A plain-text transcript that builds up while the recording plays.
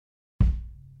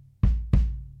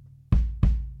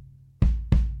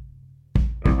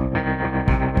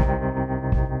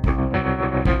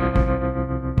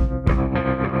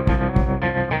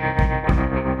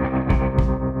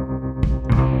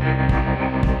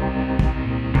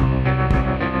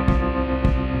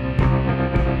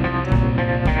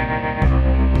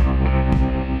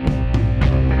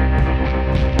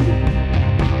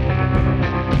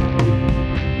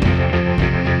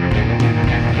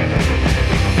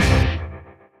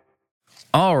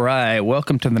All right,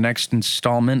 welcome to the next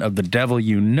installment of The Devil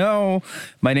You Know.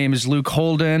 My name is Luke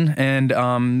Holden, and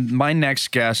my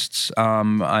next guests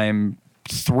I'm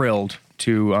thrilled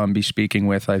to be speaking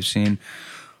with. I've seen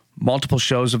multiple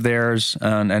shows of theirs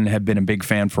and have been a big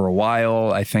fan for a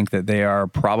while. I think that they are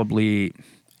probably,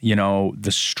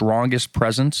 the strongest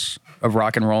presence of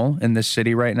rock and roll in this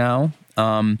city right now,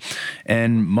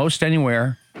 and most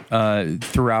anywhere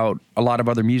throughout a lot of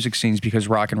other music scenes, because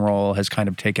rock and roll has kind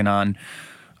of taken on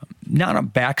not a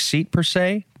backseat per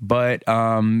se, but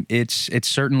it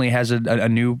certainly has a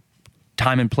new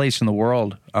time and place in the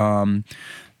world.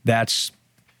 That's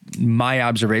my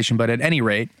observation. But at any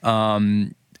rate,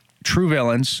 True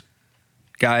Villains,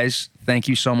 guys, thank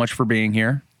you so much for being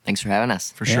here. Thanks for having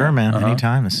us. For sure, man.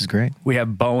 Anytime. This is great. We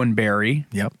have Bo and Barry.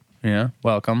 Yep. Yeah,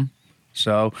 welcome.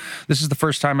 So this is the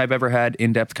first time I've ever had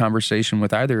in-depth conversation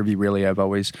with either of you, really. I've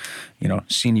always,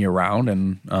 seen you around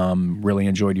and really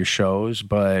enjoyed your shows,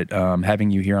 but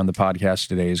having you here on the podcast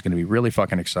today is going to be really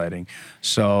fucking exciting.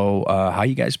 So how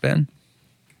you guys been?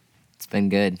 It's been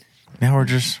good. Yeah, we're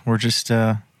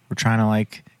trying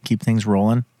to keep things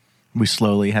rolling. We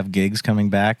slowly have gigs coming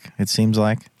back, it seems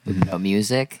like. About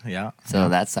music. Yeah. So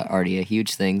that's already a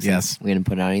huge thing since we didn't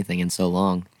put out anything in so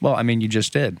long. Well, I mean, you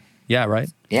just did. Yeah, right?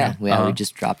 Yeah, we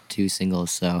just dropped 2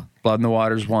 singles, so Blood in the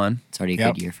Water's one. it's already a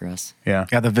good year for us. Yeah.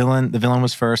 Yeah, the villain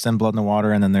was first, then Blood in the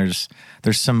Water, and then there's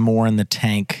some more in the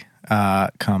tank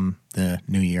come the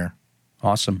new year.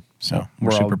 Awesome. So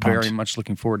we're all super pumped. very much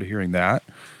looking forward to hearing that.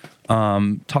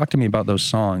 Talk to me about those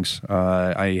songs.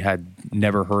 I had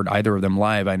never heard either of them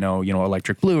live. I know,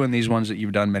 Electric Blue and these ones that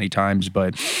you've done many times,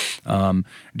 but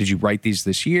did you write these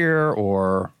this year,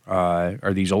 or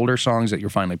are these older songs that you're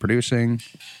finally producing?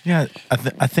 Yeah,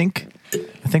 I think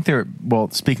they're,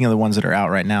 well, speaking of the ones that are out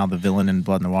right now, the Villain and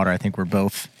Blood in the Water, I think we're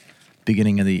both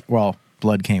beginning of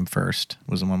Blood came first,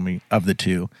 was the one of the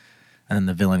two, and then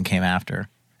the Villain came after.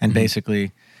 And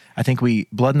basically, I think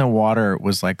Blood in the Water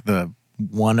was like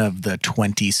one of the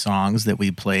 20 songs that we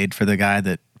played for the guy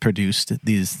that produced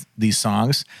these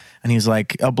songs, and he's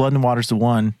like, "Oh, Blood and Water's the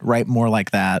one. Write more like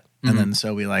that." And then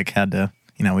so we had to,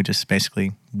 we just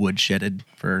basically woodshitted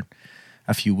for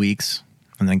a few weeks,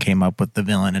 and then came up with the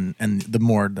Villain and the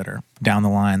more that are down the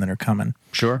line that are coming.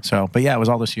 Sure. So, but yeah, it was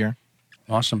all this year.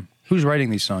 Awesome. Who's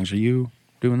writing these songs? Are you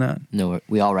doing that? No,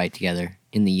 we all write together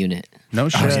in the unit. No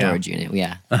shit. Our storage unit,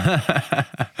 yeah.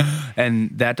 And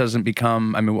that doesn't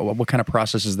become, what kind of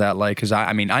process is that like? Because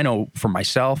I know for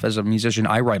myself as a musician,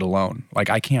 I write alone. Like,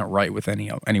 I can't write with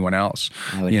anyone else.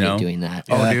 I would hate doing that.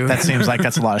 Oh, dude. That seems like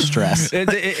that's a lot of stress.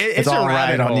 It's all a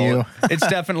rabbit right on hole. you. It's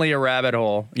definitely a rabbit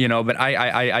hole, but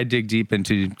I dig deep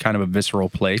into kind of a visceral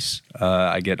place.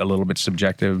 I get a little bit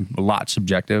subjective, a lot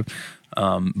subjective.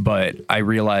 But I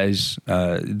realize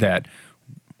that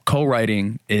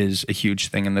co-writing is a huge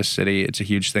thing in this city. It's a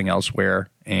huge thing elsewhere,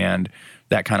 and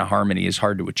that kind of harmony is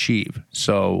hard to achieve.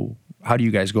 So how do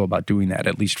you guys go about doing that,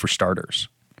 at least for starters?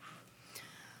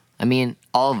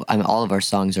 All of our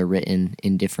songs are written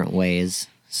in different ways.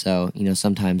 So,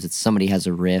 sometimes it's somebody has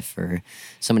a riff, or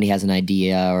somebody has an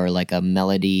idea, or like a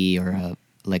melody, or a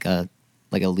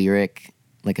lyric,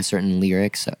 like a certain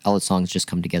lyric. So all the songs just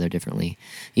come together differently.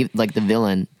 Like the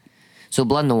Villain. So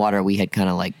Blood in the Water, we had kind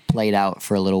of played out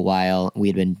for a little while. We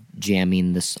had been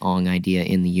jamming the song idea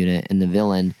in the unit. And the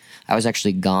Villain, I was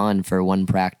actually gone for one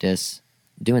practice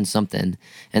doing something.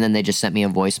 And then they just sent me a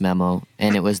voice memo,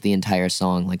 and it was the entire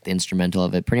song, like the instrumental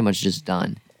of it, pretty much just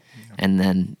done. And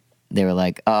then they were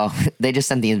like, oh, they just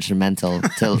sent the instrumental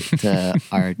to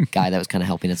our guy that was kind of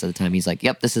helping us at the time. He's like,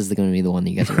 yep, this is going to be the one that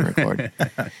you guys are going to record.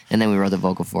 And then we wrote the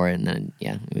vocal for it, and then,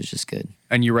 yeah, it was just good.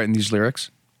 And you're writing these lyrics?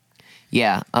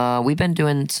 Yeah, we've been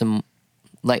doing some,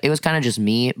 it was kind of just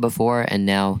me before, and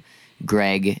now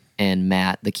Greg and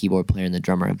Matt, the keyboard player and the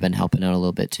drummer, have been helping out a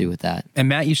little bit too with that. And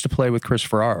Matt used to play with Chris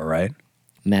Ferrara, right?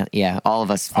 Matt, yeah, all of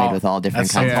us played with all different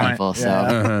kinds of people.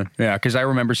 So Yeah, because I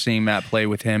remember seeing Matt play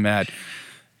with him at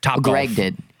Top Golf. Greg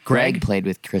did. Greg played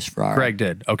with Chris Ferrara. Greg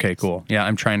did. Okay, cool. Yeah,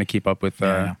 I'm trying to keep up with...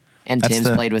 And That's Tim's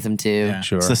played with him too. Yeah.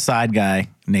 Sure. It's the side guy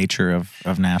nature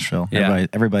of Nashville. Yeah.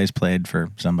 Everybody's played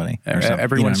for somebody. Or something, Everyone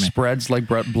you know what I mean? spreads like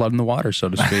blood in the water, so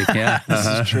to speak. Yeah.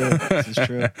 This is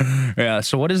true. Yeah.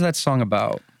 So what is that song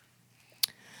about?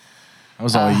 That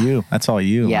was all you. That's all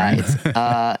you. Yeah, right? it's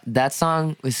that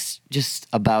song was just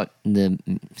about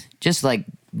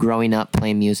growing up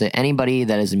playing music. Anybody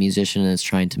that is a musician and is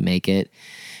trying to make it,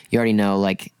 you already know,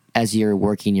 as you're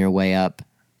working your way up,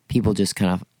 people just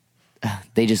kind of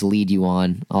they just lead you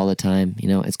on all the time.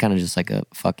 It's kind of just like a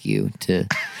fuck you to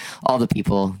all the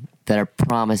people that are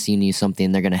promising you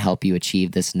something. They're going to help you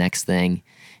achieve this next thing.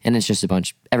 and it's just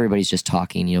everybody's just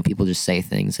talking, you know, people just say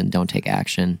things and don't take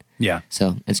action. Yeah.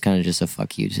 So it's kind of just a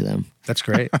fuck you to them. That's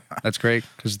great. That's great.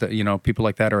 Because, you know, people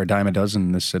like that are a dime a dozen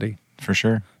in this city. For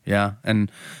sure. Yeah.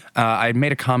 And I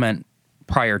made a comment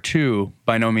prior to,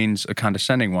 by no means a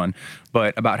condescending one,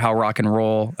 but about how rock and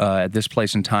roll at this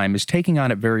place in time is taking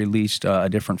on at very least a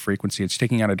different frequency. It's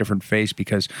taking on a different face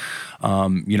because,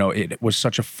 you know, it was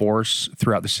such a force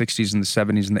throughout the 60s and the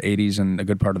 70s and the 80s and a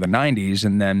good part of the 90s.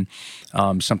 And then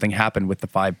something happened with the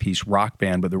 5-piece rock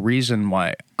band. But the reason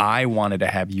why I wanted to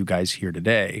have you guys here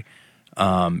today,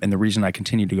 and the reason I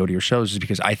continue to go to your shows is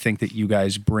because I think that you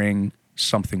guys bring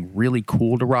something really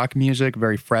cool to rock music,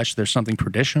 very fresh. There's something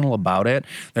traditional about it.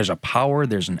 There's a power,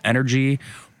 there's an energy,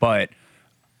 but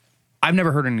I've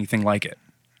never heard anything like it,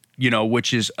 you know,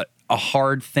 which is a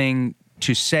hard thing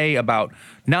to say about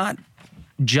not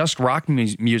just rock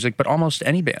music, but almost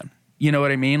any band. You know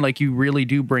what I mean? Like, you really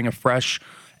do bring a fresh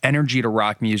energy to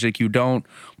rock music. You don't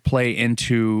play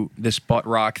into this butt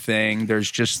rock thing.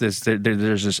 There's just this,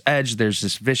 there's this edge, there's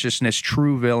this viciousness.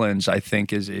 True Villains, I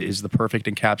think, is the perfect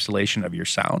encapsulation of your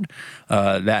sound,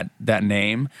 that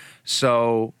name.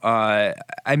 So, I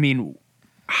mean,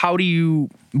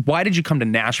 why did you come to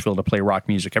Nashville to play rock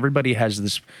music? Everybody has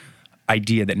this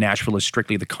idea that Nashville is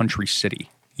strictly the country city.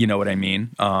 You know what I mean?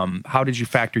 How did you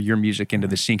factor your music into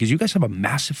the scene? Because you guys have a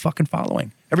massive fucking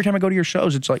following. Every time I go to your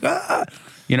shows, it's like,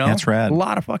 you know, that's rad. A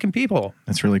lot of fucking people.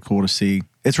 It's really cool to see.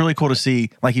 It's really cool to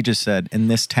see, like you just said, in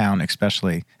this town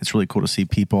especially, it's really cool to see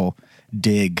people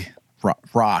dig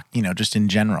rock, you know, just in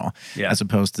general, as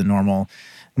opposed to the normal.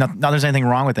 Not there's anything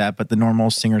wrong with that, but the normal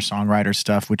singer-songwriter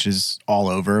stuff, which is all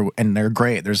over, and they're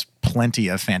great. There's plenty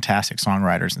of fantastic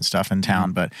songwriters and stuff in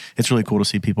town, but it's really cool to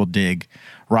see people dig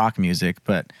rock music.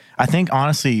 But I think,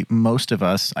 honestly, most of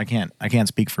us, I can't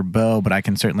speak for Bo, but I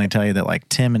can certainly tell you that, like,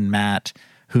 Tim and Matt,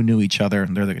 who knew each other,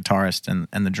 they're the guitarist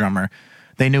and the drummer,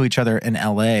 they knew each other in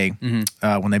L.A.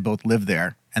 When they both lived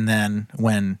there. And then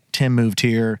when Tim moved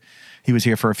here, he was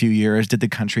here for a few years, did the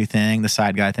country thing, the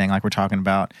side guy thing like we're talking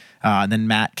about. Then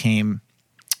Matt came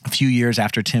a few years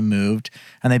after Tim moved,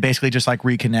 and they basically just like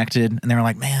reconnected, and they were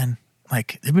like, man,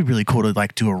 like, it'd be really cool to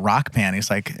like do a rock band.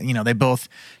 He's like, you know, they both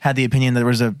had the opinion that there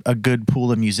was a good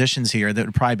pool of musicians here that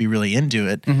would probably be really into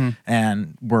it,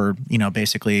 and were, you know,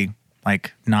 basically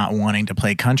like not wanting to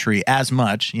play country as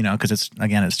much, you know, because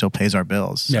it still pays our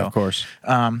bills. So, yeah, of course.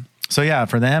 So yeah,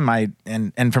 for them,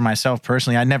 and for myself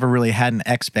personally, I never really had an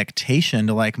expectation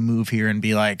to like move here and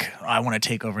be like, I want to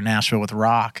take over Nashville with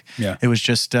rock. Yeah. It was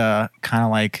just kind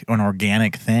of like an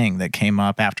organic thing that came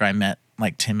up after I met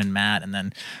like Tim and Matt, and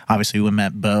then obviously we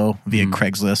met Bo via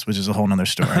Craigslist, which is a whole nother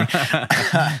story.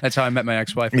 That's how I met my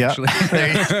ex-wife, Yeah, actually.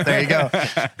 there you go.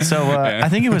 So I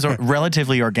think it was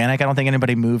relatively organic. I don't think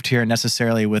anybody moved here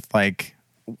necessarily with like,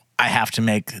 I have to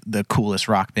make the coolest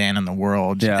rock band in the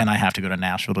world, and I have to go to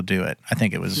Nashville to do it. I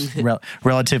think it was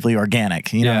relatively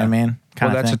organic. You know what I mean?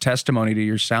 Well, that's a testimony to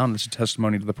your sound. It's a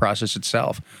testimony to the process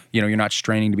itself. You know, you're not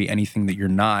straining to be anything that you're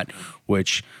not,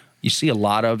 which you see a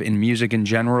lot of in music in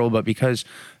general, but because,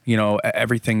 you know,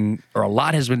 everything or a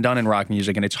lot has been done in rock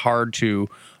music, and it's hard to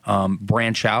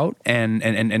branch out and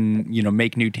you know,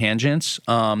 make new tangents.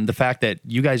 The fact that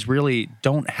you guys really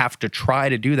don't have to try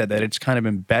to do that it's kind of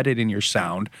embedded in your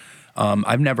sound.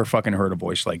 I've never fucking heard a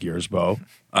voice like yours, Bo.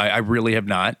 I really have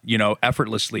not. You know,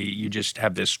 effortlessly, you just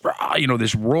have this, you know,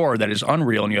 this roar that is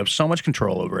unreal, and you have so much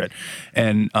control over it.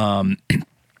 And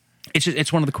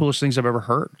it's one of the coolest things I've ever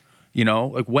heard. You know,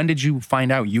 like, when did you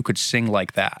find out you could sing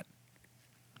like that?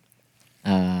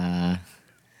 Right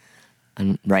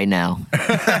now.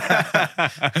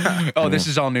 Oh, this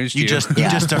is all news to you. You just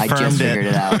affirmed I just figured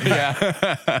it out.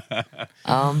 Yeah.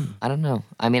 I don't know.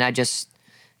 I mean,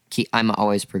 I'm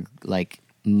always like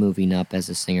moving up as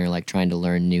a singer, like trying to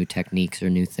learn new techniques or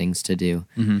new things to do.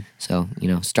 So, you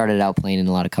know, started out playing in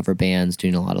a lot of cover bands,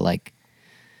 doing a lot of like,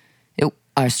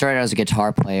 I started out as a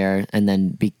guitar player and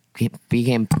then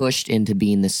became pushed into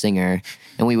being the singer,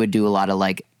 and we would do a lot of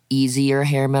like easier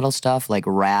hair metal stuff like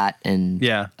Rat and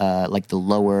like the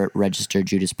lower register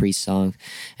Judas Priest songs.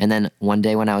 And then one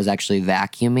day when I was actually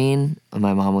vacuuming,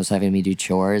 my mom was having me do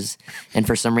chores, and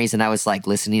for some reason I was like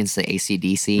listening to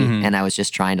AC/DC and I was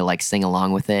just trying to like sing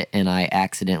along with it, and I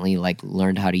accidentally like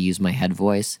learned how to use my head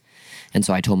voice. And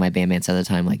so I told my bandmates at the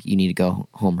time, like, you need to go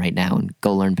home right now and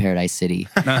go learn Paradise City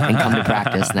and come to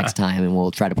practice next time, and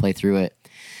we'll try to play through it.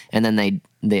 And then they,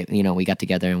 you know, we got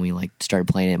together and we like started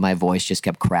playing it. My voice just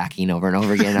kept cracking over and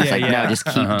over again. And I was no, just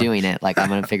keep doing it. Like, I'm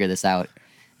going to figure this out.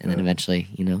 And then eventually,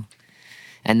 you know,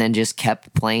 and then just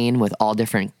kept playing with all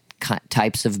different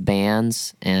types of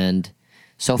bands. And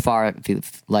so far,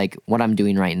 like what I'm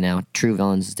doing right now, True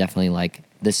Villains is definitely like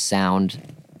the sound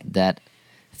that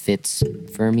fits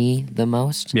for me the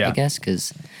most, Yeah. I guess,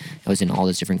 because I was in all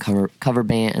those different cover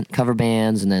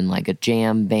bands, and then like a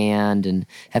jam band, and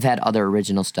have had other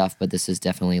original stuff, but this is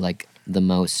definitely like the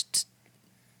most,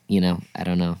 I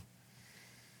don't know,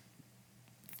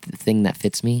 thing that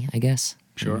fits me, I guess.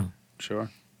 Sure.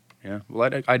 Yeah.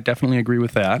 Well, I definitely agree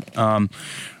with that.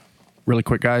 Really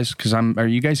quick, guys, because are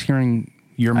you guys hearing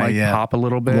your mic pop a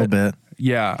little bit? A little bit.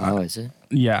 Yeah. Oh, is it?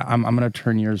 Yeah. I'm gonna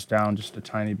turn yours down just a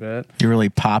tiny bit. You're really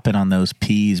popping on those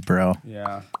P's, bro.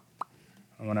 Yeah.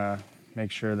 I'm gonna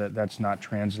make sure that that's not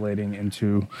translating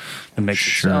into the mix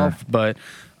Sure. itself. But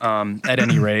at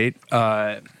any rate,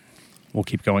 we'll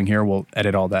keep going here. We'll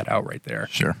edit all that out right there.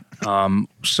 Sure.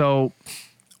 So,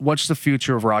 what's the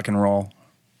future of rock and roll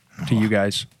to you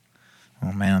guys?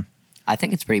 Oh man. I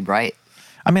think it's pretty bright.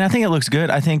 I mean, I think it looks good.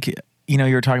 I think, you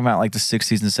were talking about like the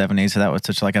 60s and 70s, so that was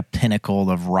such like a pinnacle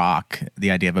of rock, the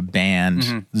idea of a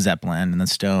band, Zeppelin and the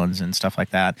Stones and stuff like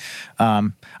that.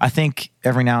 I think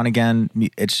every now and again,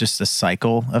 it's just a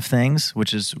cycle of things,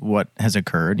 which is what has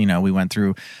occurred. We went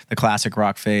through the classic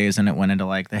rock phase, and it went into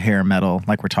like the hair metal,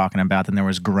 like we're talking about. Then there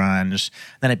was grunge.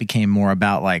 Then it became more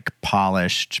about like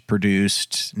polished,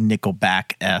 produced,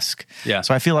 Nickelback-esque. Yeah.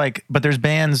 So I feel like, but there's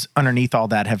bands underneath all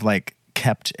that have like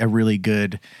kept a really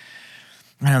good,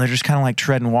 I don't know, they're just kind of like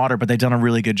treading water, but they've done a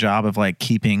really good job of like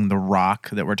keeping the rock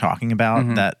that we're talking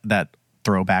about, that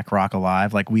throwback rock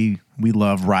alive. Like we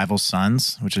love Rival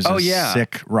Sons, which is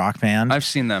sick rock band. I've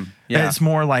seen them. Yeah. It's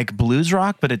more like blues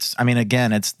rock, but it's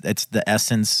the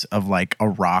essence of like a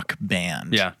rock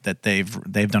band. Yeah. That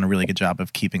they've done a really good job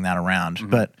of keeping that around.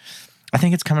 But I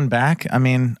think it's coming back. I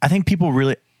mean, I think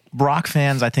rock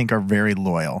fans, I think, are very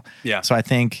loyal. Yeah. So I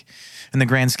think in the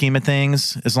grand scheme of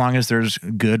things, as long as there's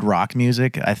good rock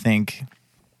music, I think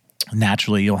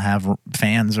naturally you'll have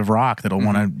fans of rock that'll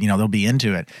want to, they'll be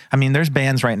into it. I mean, there's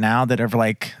bands right now that have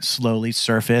like slowly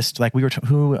surfaced, like we were,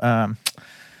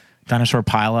 Dinosaur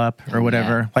Pile Up or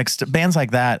whatever, like bands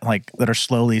like that are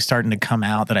slowly starting to come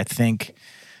out that I think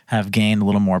have gained a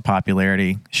little more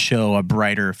popularity, show a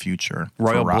brighter future.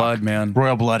 Royal for rock. Blood, man.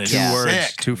 Royal Blood is Two words,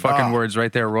 sick. two fucking words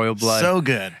right there. Royal Blood. So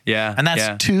good. Yeah. And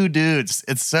that's two dudes.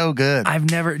 It's so good. I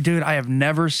have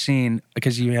never seen,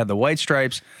 because you had the White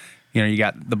Stripes, you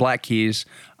got the Black Keys.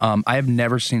 I have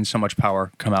never seen so much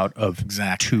power come out of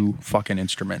two fucking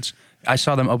instruments. I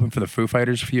saw them open for the Foo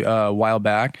Fighters a while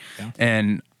back,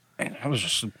 and I was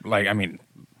just like,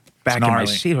 back in my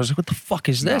seat, I was like, what the fuck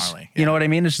is this? Gnarly, You know what I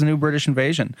mean? It's the new British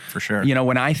Invasion. For sure.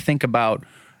 When I think about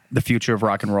the future of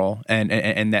rock and roll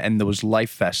and those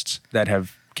life fests that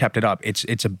have kept it up,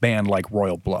 it's a band like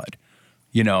Royal Blood.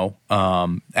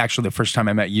 Actually, the first time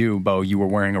I met you, Bo, you were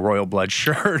wearing a Royal Blood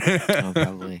shirt. Oh,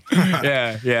 probably.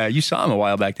 Yeah. You saw him a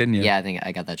while back, didn't you? Yeah, I think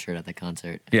I got that shirt at the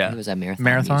concert. Yeah. I think it was at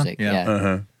Marathon? Music.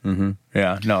 Yeah.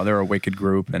 Yeah. No, they're a wicked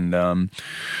group, and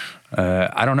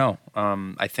I don't know.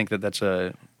 I think that's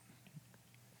a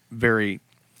very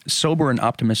sober and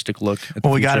optimistic look at the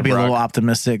Well, we got to future be of a little rock.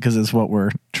 optimistic because it's what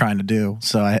we're trying to do.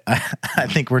 So I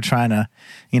think we're trying to,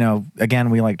 again,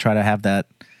 we like try to have that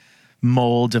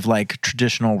mold of like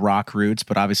traditional rock roots,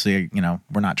 but obviously,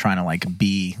 we're not trying to like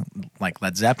be like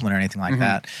Led Zeppelin or anything like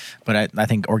that. But I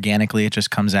think organically it just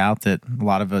comes out that a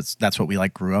lot of us, that's what we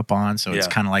like grew up on. So it's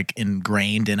kind of like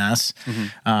ingrained in us.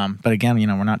 But again,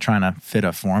 we're not trying to fit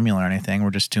a formula or anything.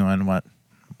 We're just doing what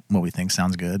we think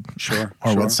sounds good. Sure.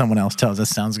 Or what someone else tells us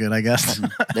sounds good, I guess.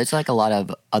 There's like a lot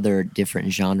of other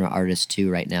different genre artists too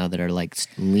right now that are like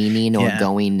leaning or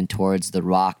going towards the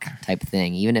rock type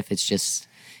thing, even if it's just,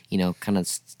 kind of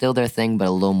still their thing, but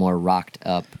a little more rocked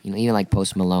up. Even like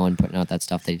Post Malone putting out that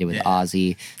stuff they did with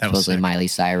Ozzy. That was Supposedly sick. Miley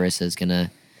Cyrus is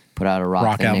gonna put out a rock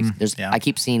Rock thing. album. I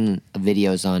keep seeing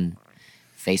videos on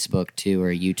Facebook too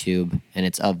or YouTube, and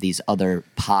it's of these other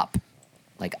pop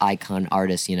like icon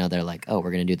artists. They're like, oh,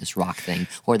 we're gonna do this rock thing,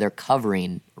 or they're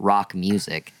covering rock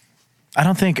music. I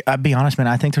don't think, I'll be honest, man,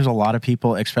 I think there's a lot of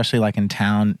people, especially like in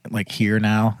town, like here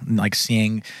now, like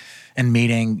seeing and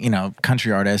meeting,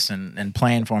 country artists and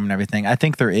playing for them and everything. I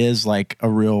think there is like a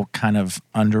real kind of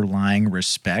underlying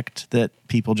respect that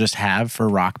people just have for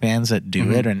rock bands that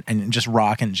do it and just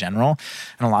rock in general.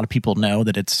 And a lot of people know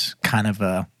that it's kind of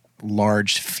a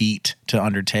large feat to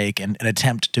undertake and an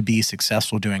attempt to be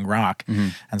successful doing rock.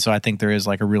 And so I think there is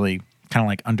like a really kind of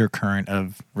like undercurrent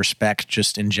of respect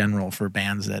just in general for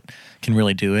bands that can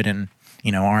really do it and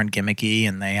aren't gimmicky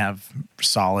and they have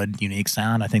solid, unique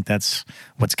sound. I think that's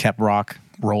what's kept rock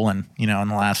rolling, in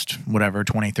the last,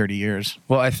 20, 30 years.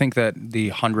 Well, I think that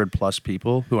the 100+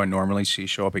 people who I normally see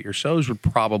show up at your shows would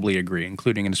probably agree,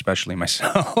 including and especially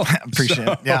myself. Appreciate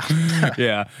it. Yeah.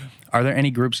 Yeah. Are there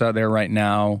any groups out there right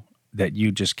now that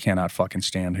you just cannot fucking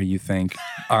stand, who you think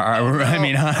are I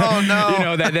mean, oh, no. you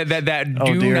know, that Oh,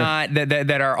 do dear. not,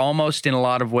 that are almost in a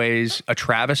lot of ways a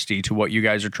travesty to what you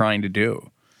guys are trying to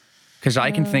do. Because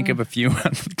I can think of a few on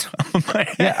the top of my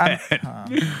head.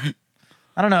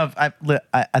 I don't know if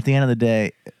at the end of the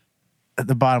day,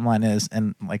 the bottom line is,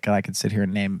 and like I could sit here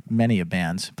and name many of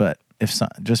bands, but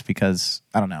just because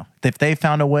I don't know if they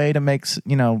found a way to make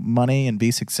money and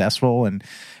be successful, and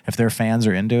if their fans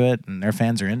are into it and their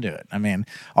fans are into it, I mean,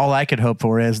 all I could hope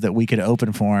for is that we could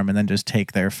open for them and then just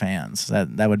take their fans.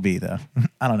 That would be the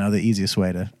easiest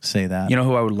way to say that. You know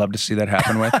who I would love to see that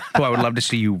happen with? Who I would love to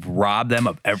see you rob them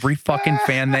of every fucking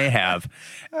fan they have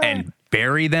and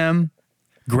bury them?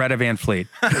 Greta Van Fleet.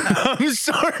 I'm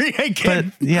sorry, I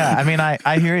can't. But yeah, I mean,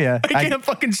 I hear you. I can't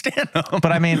fucking stand them.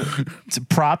 But I mean,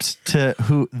 props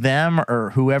to them or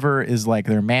whoever is like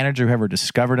their manager, whoever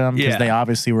discovered them, because they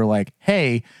obviously were like,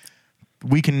 hey,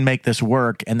 we can make this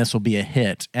work and this will be a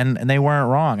hit. And they weren't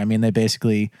wrong. I mean, they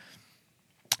basically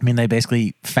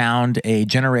found a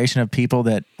generation of people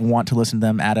that want to listen to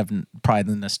them out of probably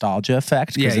the nostalgia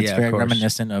effect, because it's very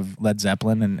reminiscent of Led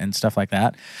Zeppelin and stuff like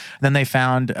that. Then they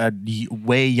found a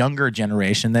way younger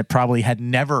generation that probably had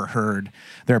never heard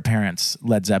their parents'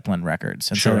 Led Zeppelin records.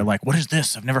 And so they're like, what is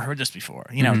this? I've never heard this before.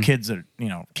 You know, kids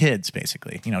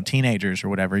basically, teenagers or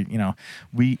whatever.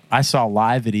 I saw a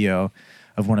live video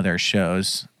of one of their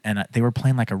shows, and they were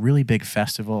playing like a really big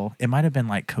festival. It might have been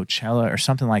like Coachella or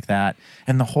something like that.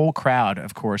 And the whole crowd,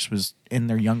 of course, was in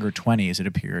their younger 20s, it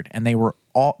appeared. And they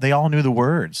all knew the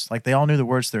words. Like, they all knew the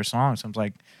words to their songs. I was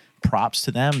like, props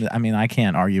to them. I mean, I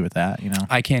can't argue with that,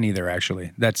 I can't either,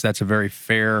 actually. That's a very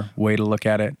fair way to look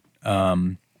at it.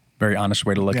 Very honest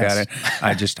way to look at it. I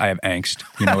have angst.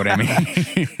 You know what I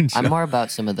mean? I'm more about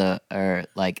some of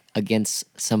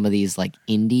against some of these like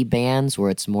indie bands where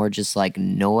it's more just like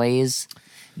noise,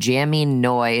 jamming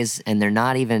noise, and they're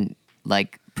not even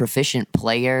like proficient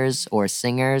players or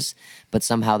singers, but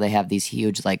somehow they have these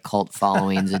huge like cult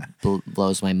followings. It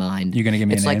blows my mind. You're gonna give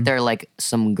me it's a name? like they're like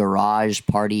some garage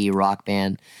party rock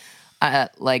band. I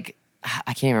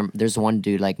can't remember. There's one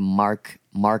dude like Mark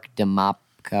DeMapco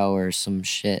or some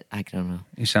shit. I don't know.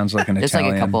 He sounds like an There's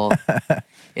Italian. like a couple.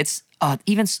 It's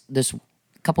even there's a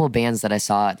couple of bands that I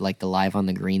saw at like the Live on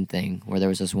the Green thing where there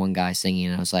was this one guy singing,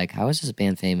 and I was like, how is this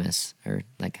band famous? Or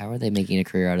like, how are they making a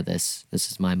career out of this?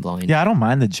 This is mind blowing. Yeah, I don't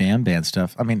mind the jam band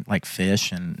stuff. I mean, like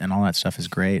Fish and all that stuff is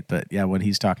great, but yeah, what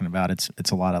he's talking about,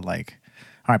 it's a lot of like,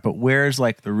 all right, but where's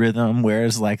like the rhythm?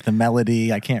 Where's like the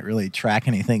melody? I can't really track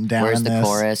anything down. Where's in the this.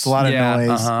 chorus? It's a lot of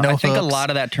noise. No I think a hooks. lot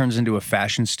of that turns into a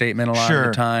fashion statement a lot of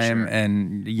the time,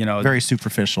 and very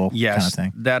superficial yes, kind of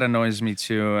thing. that annoys me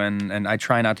too, and I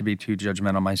try not to be too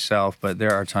judgmental myself, but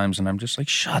there are times when I'm just like,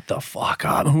 shut the fuck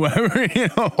up, whoever,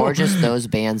 Or just those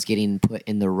bands getting put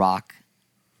in the rock,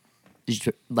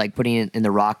 like putting it in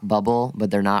the rock bubble, but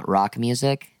they're not rock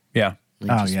music. Yeah.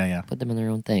 Like, yeah. Put them in their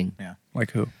own thing. Yeah. Like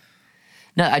who?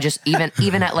 No, I just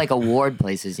even at like award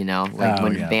places, like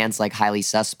when yeah. bands like Highly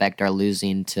Suspect are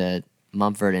losing to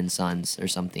Mumford and Sons or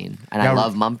something. And Yeah, I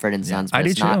love Mumford and Sons, I but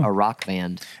do it's not too. a rock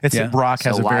band. It's Yeah. rock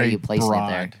has So a why are very you placing it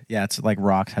broad. there? Yeah, it's like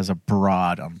rock has a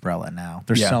broad umbrella now.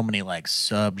 There's Yeah. so many like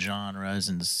subgenres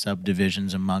and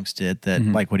subdivisions amongst it that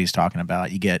Mm-hmm. like what he's talking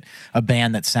about. You get a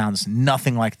band that sounds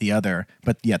nothing like the other,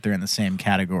 but yet they're in the same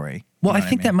category. Well, You know I what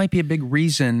think that mean? might be a big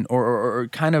reason, or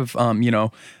kind of,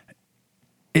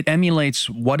 it emulates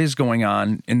what is going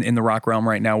on in the rock realm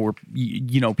right now, where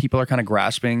people are kind of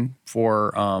grasping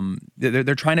for,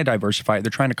 they're trying to diversify it.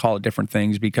 They're trying to call it different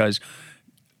things because,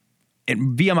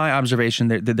 via my observation,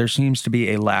 there seems to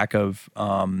be a lack of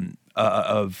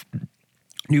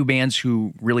new bands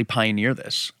who really pioneer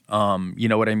this. You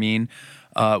know what I mean?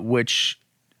 Which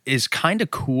is kind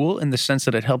of cool in the sense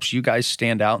that it helps you guys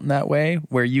stand out in that way,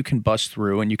 where you can bust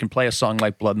through and you can play a song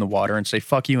like Blood in the Water and say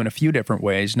fuck you in a few different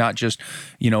ways, not just,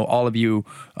 all of you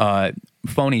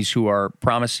phonies who are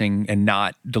promising and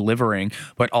not delivering,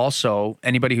 but also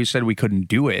anybody who said we couldn't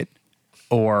do it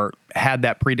or had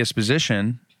that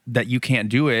predisposition that you can't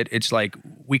do it. It's like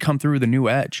we come through the new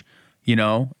edge,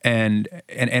 and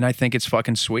I think it's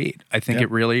fucking sweet. I think it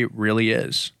really, really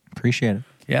is. Appreciate it.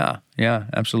 Yeah,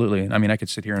 absolutely. I mean, I could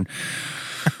sit here and,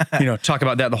 talk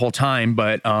about that the whole time,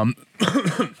 but,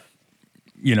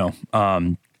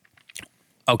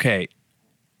 okay.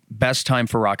 Best time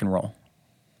for rock and roll.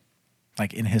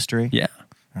 Like in history? Yeah.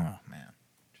 Oh man.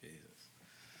 Jesus.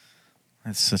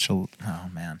 That's such a oh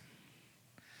man.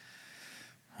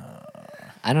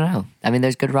 I don't know. I mean,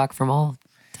 there's good rock from all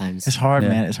times. It's hard, Yeah.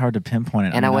 man. It's hard to pinpoint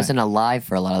it. And I mean, wasn't alive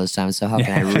for a lot of those times, so how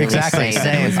can I really exactly say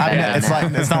that it was same. I mean, better it's than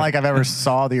like that? it's not like I've ever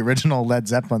saw the original Led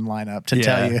Zeppelin lineup to Yeah.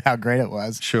 tell you how great it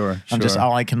was. Sure. I'm just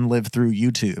all I can live through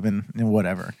YouTube and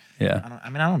whatever. Yeah. I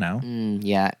don't know.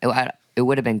 Yeah, it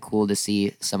would have been cool to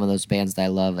see some of those bands that I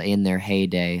love in their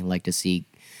heyday, like to see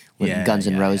Yeah, Guns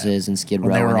N' yeah, Roses and Skid When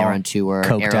Row they when were they were all on tour,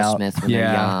 coked out. Aerosmith when Yeah,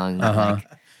 they're young, uh-huh. like,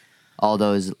 all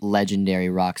those legendary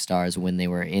rock stars when they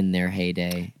were in their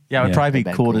heyday. Yeah, it would Yeah. probably be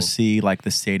That'd be cool to cool. see like the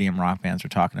stadium rock bands we're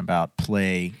talking about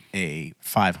play a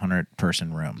 500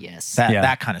 person room. Yes. Yeah.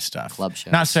 that kind of stuff. Club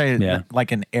shows. Not necessarily Yeah.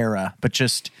 like an era, but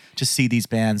just to see these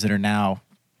bands that are now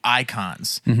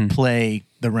icons Mm-hmm. play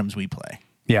the rooms we play.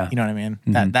 Yeah. You know what I mean?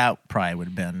 That probably would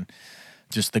have been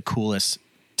just the coolest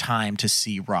time to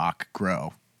see rock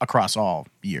grow across all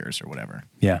years or whatever.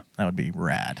 Yeah. That would be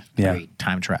rad. Yeah. Great.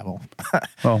 Time travel.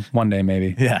 Well, one day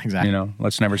maybe. Yeah, exactly. You know,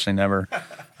 let's never say never.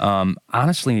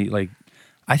 Honestly, like,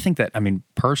 I think that, I mean,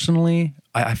 personally,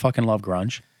 I fucking love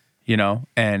grunge, you know,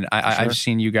 and I've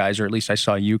seen you guys, or at least I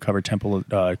saw you cover Temple,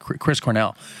 Chris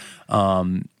Cornell, a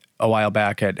while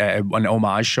back at an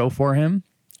homage show for him.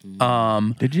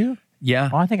 Did you? Yeah.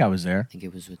 Oh, I think I was there. I think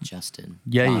it was with Justin.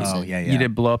 Yeah, Lawson Oh, yeah, You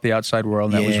did Blow Up the Outside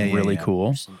World, and that was Yeah, yeah, really yeah. cool.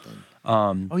 or something.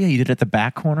 Oh yeah, you did it at the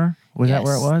back corner. Was that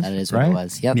where it Yes, was? That is what right? it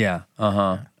was. Yep. Yeah.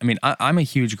 I mean, I'm a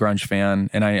huge grunge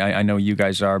fan, and I know you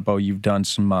guys are. Bo, you've done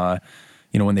some,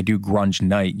 you know, when they do grunge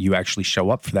night, you actually show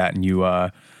up for that, and you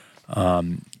know,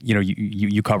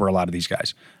 you cover a lot of these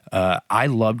guys. I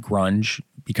loved grunge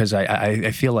because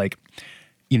I feel like,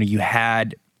 you know, you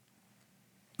had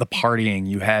the partying,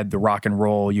 you had the rock and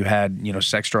roll, you had, you know,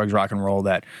 sex, drugs, rock and roll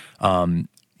that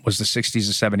was the 60s,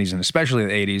 the 70s, and especially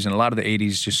the 80s. And a lot of the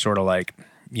 80s just sort of like,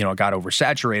 you know, got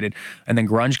oversaturated. And then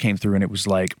grunge came through, and it was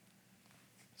like,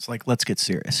 It's like let's get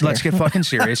serious. let's here. get fucking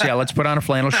serious. Yeah, let's put on a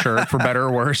flannel shirt for better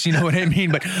or worse. You know what I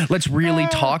mean? But let's really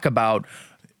talk about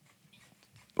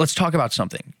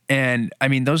something. And I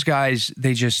mean, those guys,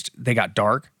 they got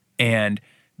dark, and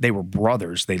they were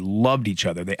brothers. They loved each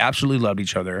other. They absolutely loved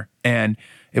each other. And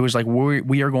it was like,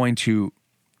 we are going to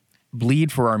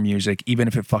bleed for our music, even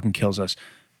if it fucking kills us.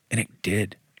 And it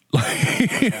did.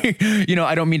 You know,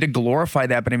 I don't mean to glorify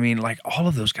that, but I mean, like, all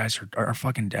of those guys are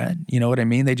fucking dead. You know what I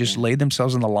mean? They just laid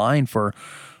themselves on the line for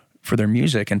their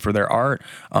music and for their art.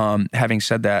 Having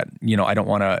said that, you know, I don't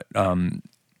want to,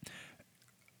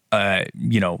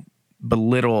 you know,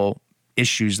 belittle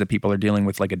issues that people are dealing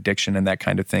with, like addiction and that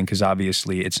kind of thing, because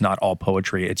obviously it's not all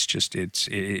poetry. It's just it's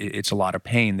a lot of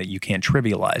pain that you can't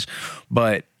trivialize.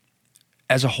 But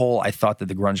as a whole, I thought that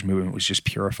the grunge movement was just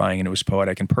purifying and it was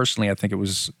poetic. And personally, I think it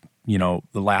was, you know,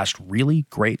 the last really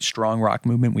great strong rock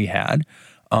movement we had.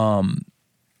 I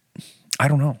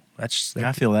don't know. Yeah,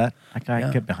 I feel that. I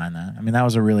can get behind that. I mean, that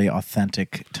was a really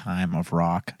authentic time of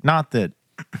rock. Not that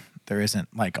there isn't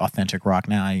like authentic rock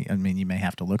now. I mean, you may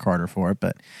have to look harder for it,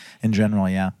 but in general,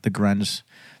 yeah, the grunge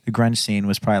scene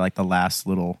was probably like the last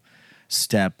little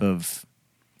step of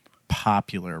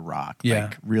popular rock. Yeah.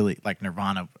 Like really, like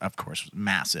Nirvana, of course, was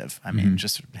massive. I mean,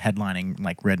 just headlining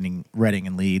like Reading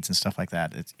and Leeds and stuff like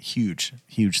that. It's a huge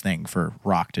thing for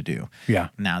rock to do. Yeah.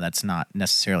 Now that's not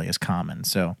necessarily as common.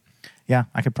 So yeah,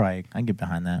 I can get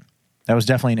behind that. That was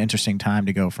definitely an interesting time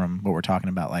to go from what we're talking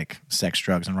about, like sex,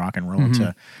 drugs, and rock and roll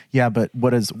to, yeah, but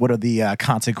what are the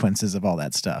consequences of all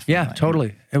that stuff? Yeah, Like, totally.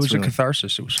 It it's was really- a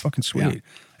catharsis. It was fucking sweet. Yeah.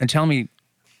 And tell me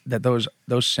that those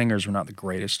singers were not the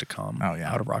greatest to come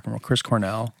out of rock and roll. Chris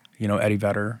Cornell, you know, Eddie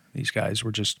Vedder, these guys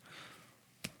were just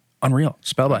unreal,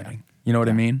 spellbinding. You know what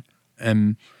I mean?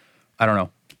 And I don't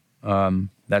know.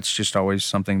 That's just always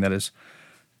something that is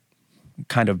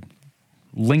kind of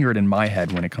lingered in my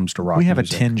head when it comes to rock We have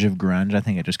music. a tinge of grunge. I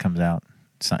think it just comes out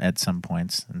at some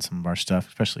points in some of our stuff,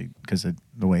 especially because of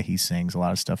the way he sings a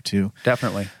lot of stuff too.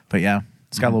 Definitely. But yeah,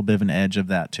 it's got a little bit of an edge of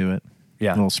that to it.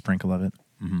 Yeah. A little sprinkle of it.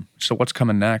 So what's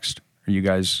coming next? Are you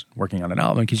guys working on an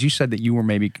album? Because you said that you were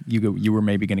maybe going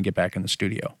to get back in the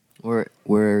studio.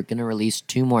 We're gonna release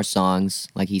 2 more songs,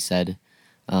 like he said,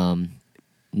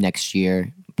 next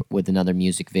year with another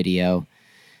music video,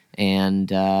 and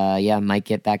yeah, might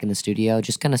get back in the studio.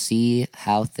 Just kind of see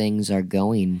how things are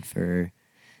going for,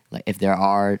 like, if there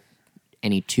are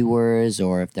any tours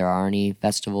or if there are any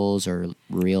festivals or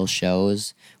real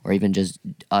shows, or even just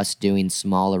us doing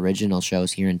small original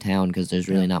shows here in town, because there's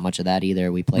really not much of that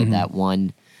either. We played that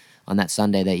one on that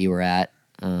Sunday that you were at,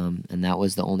 and that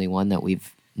was the only one that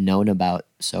we've known about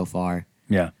so far.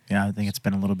 Yeah. Yeah, I think it's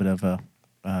been a little bit of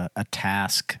a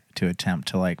task to attempt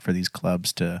to, like, for these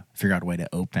clubs to figure out a way to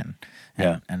open.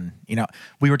 And you know,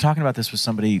 we were talking about this with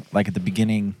somebody like at the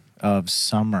beginning of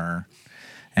summer,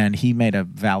 and he made a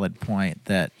valid point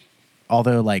that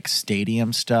although like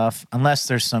stadium stuff, unless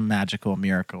there's some magical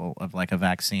miracle of like a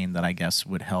vaccine that I guess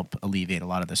would help alleviate a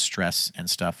lot of the stress and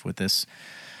stuff with this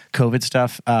COVID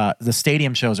stuff, the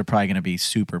stadium shows are probably going to be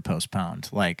super postponed.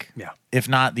 Like, Yeah. if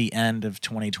not the end of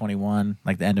 2021,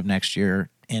 like the end of next year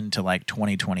into like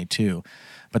 2022.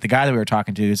 But the guy that we were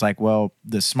talking to is like, well,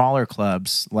 the smaller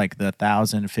clubs, like the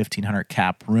 1,000, 1,500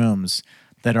 cap rooms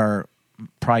that are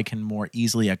probably can more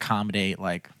easily accommodate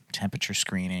like temperature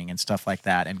screening and stuff like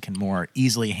that, and can more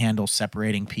easily handle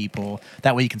separating people.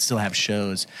 That way you can still have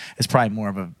shows, is probably more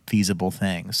of a feasible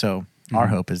thing. So our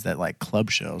hope is that like club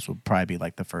shows will probably be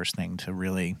like the first thing to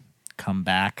really come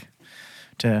back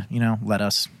to, you know, let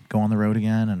us go on the road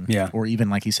again, and Yeah. or even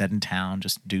like you said in town,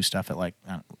 just do stuff at like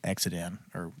Exit In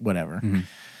or whatever.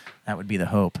 That would be the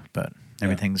hope, but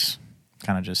everything's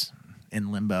kind of just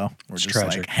in limbo. We're It's just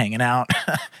tragic. like hanging out,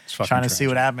 It's fucking trying to see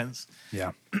what tragic. happens.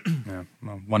 Yeah. Yeah.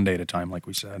 Well, one day at a time, like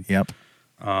we said. Yep.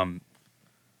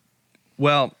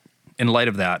 Well, in light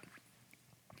of that,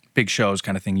 big shows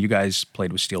kind of thing, you guys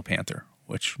played with Steel Panther,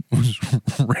 which was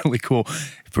really cool.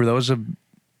 For those of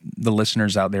the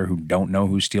listeners out there who don't know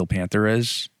who Steel Panther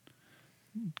is,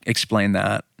 explain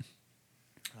that.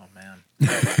 Oh man.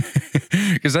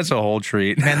 Because that's a whole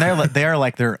treat. Man, they're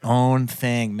like their own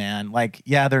thing, man. Like,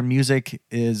 yeah, their music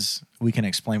is, we can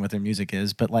explain what their music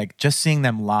is, but like just seeing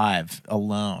them live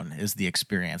alone is the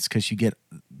experience, because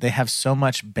they have so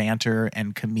much banter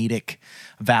and comedic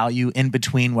value in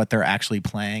between what they're actually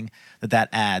playing that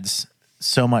adds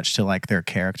so much to like their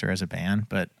character as a band.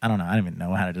 But I don't know, I don't even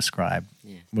know how to describe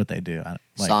what they do.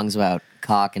 Songs about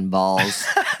cock and balls,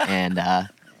 and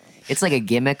it's like a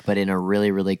gimmick, but in a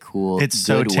really, really cool, It's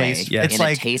so good way, yeah, it's in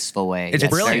like- a tasteful way. It's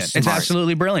That's very brilliant. It's smart.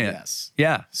 absolutely brilliant. Yes.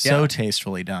 Yeah. So yeah.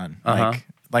 tastefully done. Uh-huh.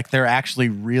 Like they're actually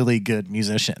really good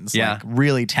musicians. Yeah. Like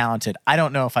really talented. I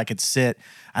don't know if I could sit.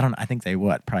 I think they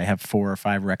probably have 4 or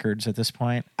 5 records at this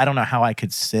point. I don't know how I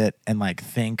could sit and like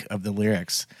think of the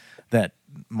lyrics that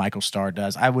Michael Starr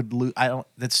does.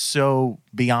 That's so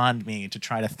beyond me to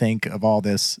try to think of all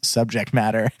this subject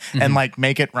matter and like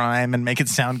make it rhyme and make it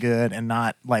sound good and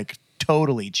not like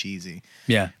totally cheesy.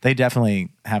 Yeah. They definitely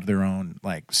have their own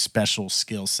like special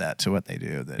skill set to what they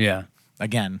do. That, Yeah.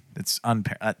 again, it's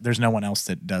there's no one else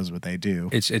that does what they do.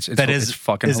 It's It's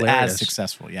fucking hilarious. as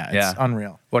successful. Yeah, it's Yeah.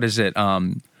 unreal. What is it?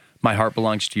 My heart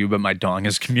belongs to you, but my dong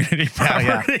is community Oh,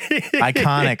 yeah. property.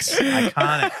 Iconic.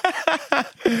 God.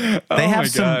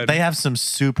 They have some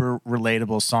super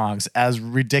relatable songs, as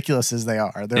ridiculous as they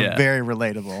are. They're Yeah. very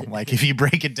relatable. Like if you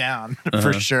break it down,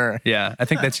 for sure. Yeah, I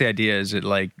think that's the idea. Is it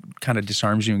like kind of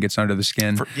disarms you and gets under the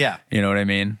skin? Yeah. You know what I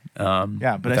mean?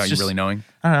 Yeah, but without it's you just really knowing.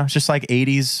 I don't know. It's just like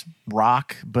 80s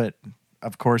rock, but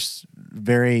of course,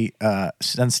 very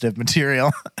sensitive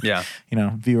material. Yeah, You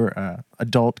know,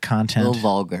 adult A content. little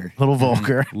vulgar. Little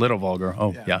vulgar. little vulgar.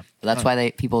 Oh yeah. But that's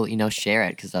why people share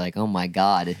it, because they're like, oh my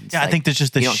god. It's Yeah, I like, think that's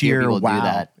just the you don't hear sheer people do wow.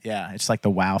 that. Yeah, it's like the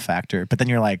wow factor. But then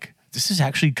you're like, this is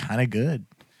actually kind of good.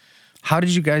 How did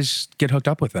you guys get hooked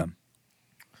up with them?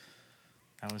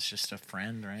 That was just a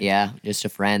friend, right? Yeah, just a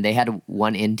friend. They had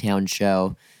one in-town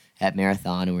show at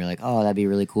Marathon, and we were like, oh, that'd be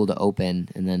really cool to open.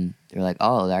 And then they were like,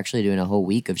 oh, they're actually doing a whole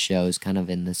week of shows kind of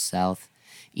in the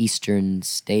southeastern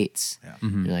states. Yeah.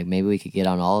 And like, maybe we could get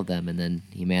on all of them. And then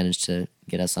he managed to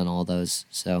get us on all those.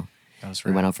 So That was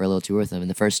we went out for a little tour with them. And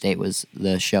the first state was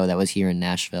the show that was here in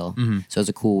Nashville. So it was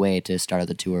a cool way to start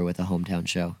the tour with a hometown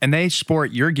show. And they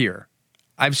sport your gear.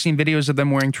 I've seen videos of them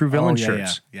wearing True Villain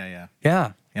shirts. Yeah.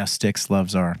 Yeah, Styx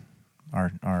loves our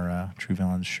True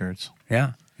Villains shirts.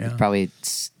 yeah. Probably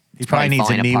He probably needs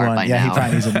a falling new apart one. by Yeah, he now.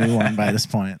 probably needs a new one by this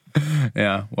point.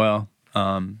 Yeah. Well,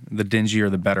 the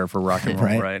dingier the better for rock and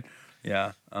roll, Right. right?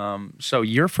 Yeah. So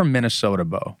you're from Minnesota,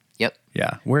 Bo. Yep.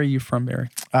 Yeah. Where are you from, Barry?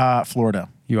 Florida,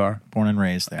 You are. born and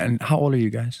raised there. And how old are you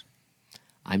guys?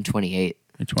 I'm 28.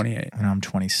 You're 28. And I'm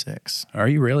 26. Are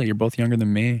you really? You're both younger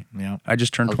than me. Yeah. I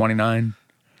just turned 29.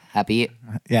 Happy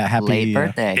Yeah, happy late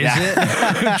birthday. Is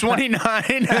it 29?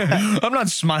 I'm not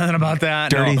smiling about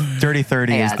that. Dirty, No. dirty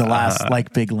 30 Hey, is the I- last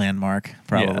like big landmark,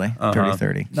 probably. Yeah, uh-huh. Dirty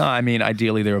 30. No, I mean,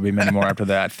 ideally there will be many more after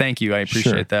that. Thank you. I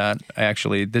appreciate Sure.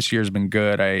 that. This year's been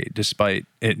good. Despite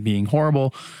it being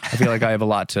horrible, I feel like I have a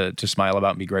lot to smile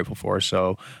about and be grateful for.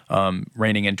 So,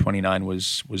 reigning in 29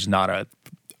 was not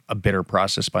a bitter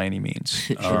process by any means.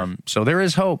 So there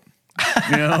is hope.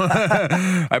 You know,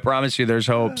 I promise you there's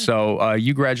hope. So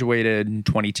you graduated in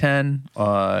 2010.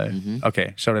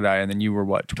 Okay, so did I. And then you were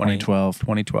what? 2012.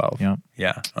 2012. Yep.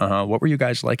 Yeah. What were you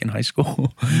guys like in high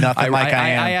school? Nothing like I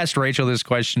am. I asked Rachel this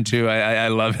question too. I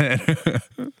love it.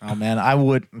 Oh man, I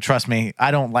would trust me.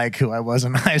 I don't like who I was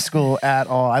in high school at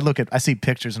all. I see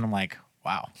pictures and I'm like,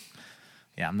 wow.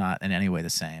 Yeah, I'm not in any way the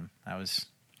same. I was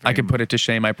I could put it to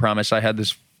shame. I promise. I had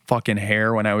this fucking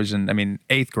hair when I was in,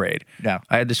 8th grade. Yeah.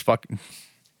 I had this fucking,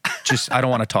 just, I don't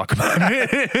want to talk about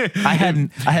it. I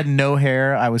had no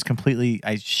hair.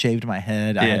 I shaved my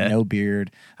head. I Yeah. had no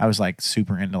beard. I was like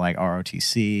super into like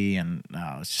ROTC, and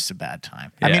it was just a bad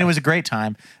time. I Yeah. mean, it was a great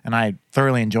time, and I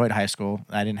thoroughly enjoyed high school.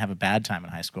 I didn't have a bad time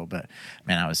in high school, but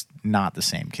man, I was not the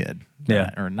same kid. Yeah.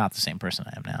 Or not the same person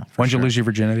I am now. When'd you lose your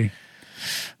virginity?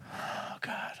 Oh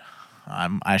God.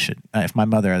 I should, if my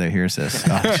mother ever hears this,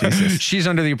 oh Jesus. She's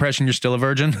under the impression you're still a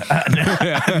virgin.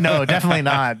 No, definitely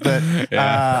not. But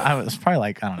I was probably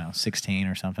like, I don't know, 16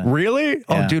 or something. Really?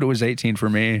 Oh, Yeah. dude, it was 18 for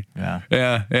me. Yeah.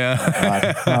 Yeah.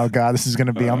 God. Oh God, this is going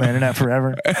to be on the internet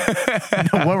forever.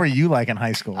 What were you like in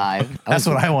high school? That's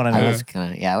what I want to know.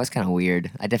 I was kind of weird.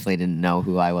 I definitely didn't know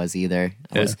who I was either.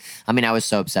 I was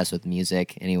so obsessed with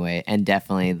music anyway, and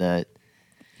definitely the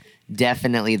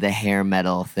hair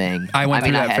metal thing. I went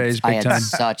through that phase big I had time.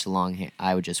 such long hair.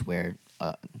 I would just wear,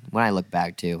 when I look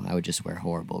back too, I would just wear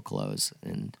horrible clothes,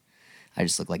 and I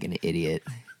just looked like an idiot.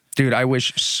 Dude, I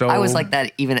wish so. I was like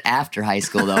that even after high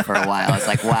school though for a while. It's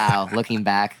like, wow, looking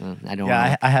back, I don't Yeah,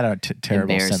 know. I had a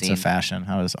terrible sense Embarrassing. of fashion.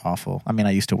 I was awful. I mean,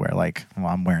 I used to wear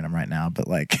I'm wearing them right now, but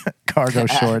like cargo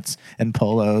shorts and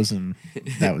polos, and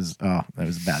that was a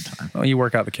bad time. Well, you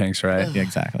work out the kinks, right? Yeah,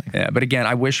 exactly. Yeah, but again,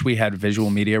 I wish we had visual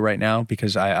media right now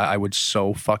because I would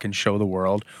so fucking show the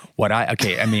world what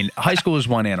high school is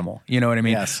one animal, you know what I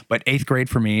mean? Yes. But 8th grade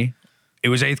for me, it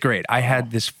was 8th grade. I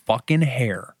had this fucking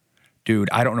hair. Dude,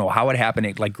 I don't know how it happened.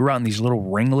 It like grew out in these little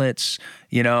ringlets,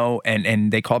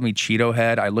 and they called me Cheeto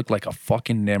Head. I looked like a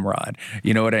fucking Nimrod.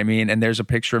 You know what I mean? And there's a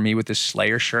picture of me with this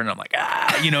Slayer shirt, and I'm like,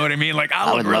 you know what I mean? Like, I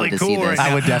would look love really to see cool. this. Right I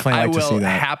now. would definitely like to see that.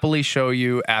 I will happily show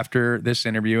you after this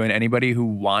interview, and anybody who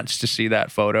wants to see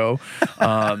that photo,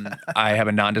 I have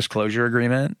a non-disclosure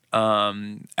agreement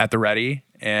at the ready.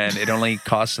 And it only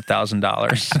costs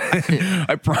 $1,000.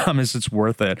 I promise it's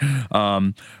worth it.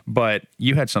 But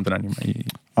you had something on your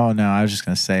mind. Oh no, I was just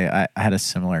gonna say I had a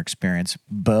similar experience.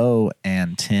 Bo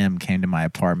and Tim came to my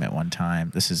apartment one time.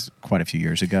 This is quite a few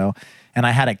years ago, and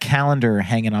I had a calendar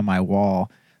hanging on my wall.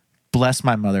 Bless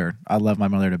my mother. I love my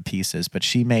mother to pieces, but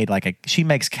she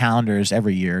makes calendars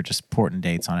every year, just important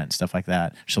dates on it and stuff like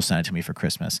that. She'll send it to me for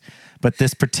Christmas. But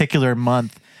this particular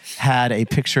month had a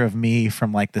picture of me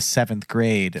from like the 7th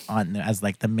grade as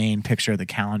like the main picture of the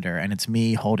calendar, and it's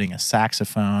me holding a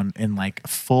saxophone in like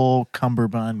full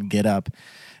cummerbund get up.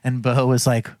 And Bo was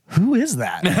like, "Who is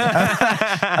that?"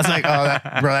 I was like, "Oh,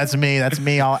 bro, that's me. That's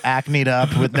me, all acneed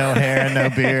up with no hair and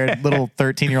no beard, little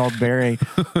 13-year-old Barry."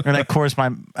 And of course,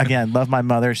 love my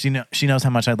mother. She knows how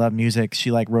much I love music.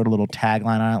 She like wrote a little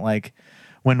tagline on it, like,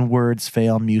 "When words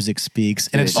fail, music speaks."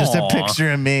 And it's just a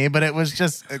picture of me, but it was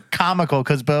just comical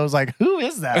because Bo was like, "Who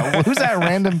is that? Who's that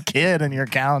random kid in your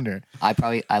calendar?"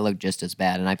 I looked just as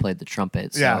bad, and I played the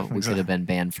trumpet, so we could have been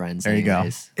band friends. There you go.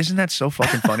 Isn't that so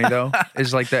fucking funny though?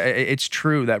 Is like it's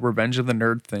true that Revenge of the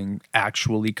Nerd thing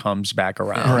actually comes back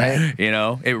around. Right.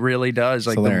 It really does.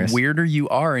 Like hilarious. The weirder you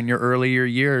are in your earlier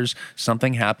years,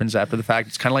 something happens after the fact.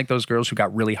 It's kind of like those girls who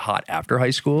got really hot after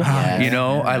high school.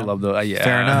 I love those. Yeah.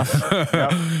 Fair enough.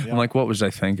 Yep. I'm like, what was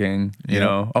I thinking? You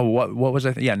know? Oh, what was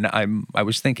I? I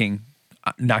was thinking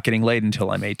not getting laid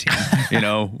until I'm 18.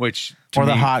 Which to Or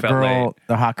the me hot felt girl, late.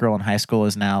 the hot girl in high school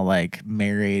is now like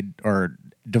married or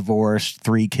divorced,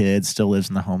 3 kids, still lives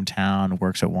in the hometown,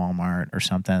 works at Walmart or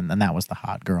something, and that was the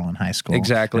hot girl in high school.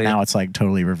 Exactly. And now it's like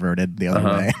totally reverted the other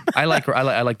way. I like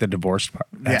the divorced part.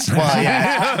 That's- Well,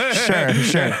 yeah, sure.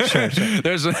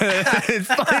 There's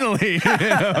finally,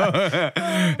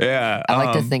 yeah. I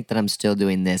like to think that I'm still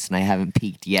doing this, and I haven't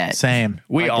peaked yet. Same,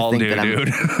 we I like to all think do, that I'm-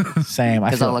 dude. same.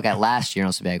 Because I'll look at last year and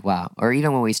I'll just be like, wow. Or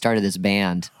even when we started this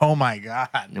band, Oh my god.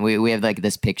 and we have like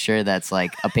this picture that's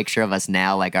like a picture of us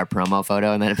now, like our promo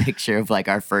photo, and then a picture of like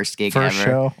our first gig First ever.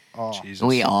 show. Oh. And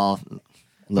we all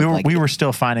look We were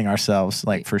still finding ourselves,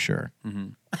 like, for sure.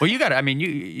 Well, you got to. I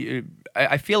mean,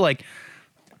 I feel like,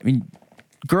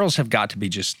 girls have got to be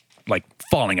just like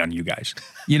falling on you guys.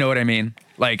 You know what I mean?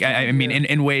 Like, I mean,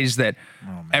 in ways that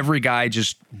every guy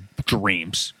just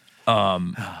dreams.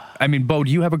 Bo,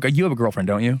 you have a girlfriend,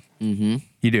 don't you? Mm-hmm.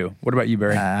 You do. What about you,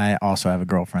 Barry? I also have a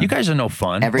girlfriend. You guys are no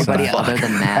fun. everybody What the other fuck?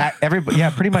 than Matt. Everybody, yeah,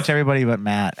 pretty much everybody but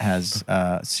Matt has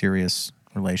serious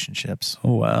relationships.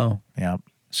 Oh wow. Yeah.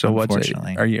 So what's it?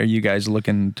 Unfortunately. Are you guys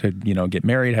looking to get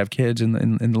married, have kids in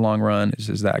the long run?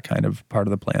 Is that kind of part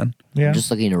of the plan? Yeah. I'm just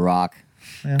looking to rock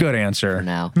Good answer. for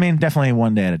now. I mean, definitely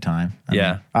one day at a time. I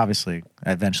Yeah. mean, obviously,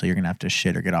 eventually you're going to have to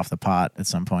shit or get off the pot at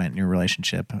some point in your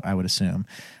relationship, I would assume.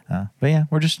 But yeah,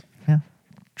 we're just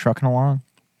trucking along,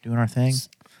 doing our thing.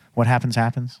 What happens,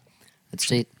 happens. Let's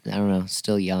say, I don't know,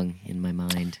 still young in my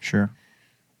mind. Sure.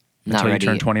 until you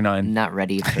turn 29. Not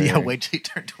ready for. Yeah, wait till you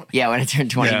turn 20. Yeah, when I turn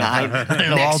 29.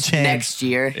 It'll all change. Next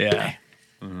year. Yeah.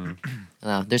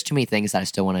 There's too many things that I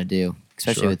still want to do,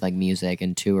 especially Sure. with like music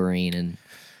and touring and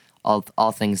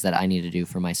all things that I need to do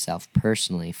for myself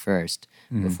personally first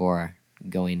before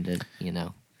going to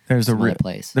There's a some other real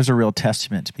place. There's a real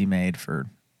testament to be made for.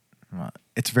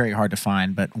 It's very hard to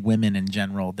find, but women in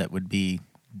general that would be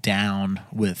down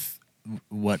with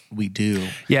what we do.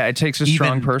 Yeah, it takes a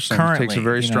strong Even person. It takes a currently,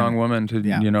 very strong woman to,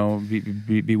 Yeah.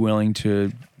 be willing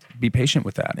to be patient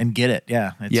with that. And get it.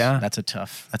 Yeah. Yeah. That's a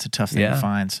tough thing Yeah. to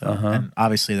find. So, Uh-huh. and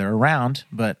obviously they're around,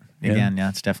 but again,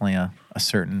 it's definitely a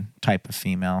certain type of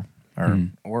female.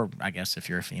 Or I guess if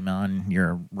you're a female and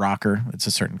you're a rocker, it's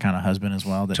a certain kind of husband as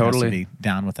well that Totally. has to be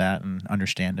down with that and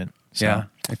understand it. So, Yeah,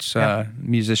 it's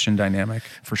musician dynamic.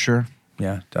 for sure.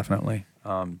 Yeah, definitely.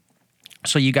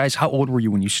 So you guys, how old were you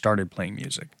when you started playing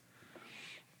music?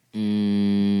 I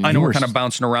know You we're were kind of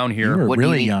bouncing around here. you were What do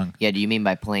really mean- young. Yeah, do you mean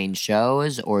by playing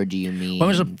shows or do you mean? When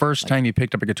was the first time you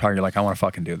picked up a guitar? You're like, I want to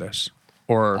fucking do this,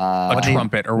 or a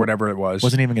trumpet, or whatever it was.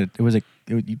 Wasn't even gonna.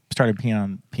 You started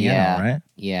piano, Yeah, right?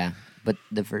 Yeah, but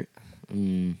the first.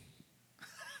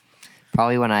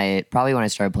 Probably when I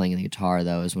started playing the guitar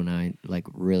though is when I like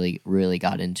really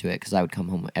got into it because I would come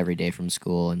home every day from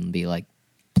school and be like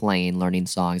learning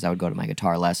songs. I would go to my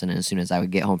guitar lesson, and as soon as I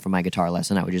would get home from my guitar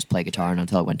lesson, I would just play guitar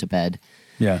until I went to bed.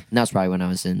 Yeah. And that was probably when I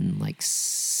was in like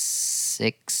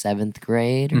 6th, 7th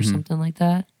grade or something like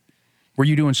that. Were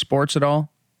you doing sports at all?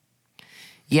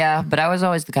 Yeah, but I was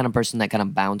always the kind of person that kind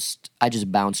of I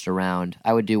just bounced around.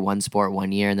 I would do one sport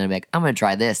one year and then I'd be like, I'm going to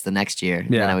try this the next year.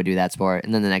 And Yeah. then I would do that sport.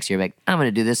 And then the next year I'd be like, I'm going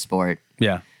to do this sport.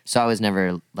 Yeah. So I was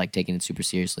never like taking it super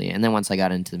seriously. And then once I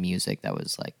got into the music, that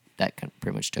was like, that kind of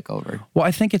pretty much took over. Well,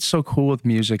 I think it's so cool with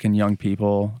music and young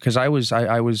people because I was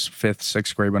 5th,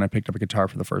 6th grade when I picked up a guitar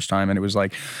for the first time, and it was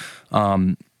like,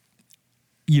 I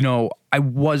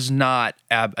was not.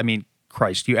 I mean,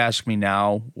 Christ, you ask me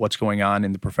now what's going on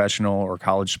in the professional or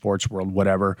college sports world,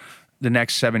 whatever. The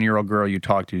next 7-year-old girl you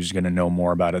talk to is going to know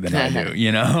more about it than I do.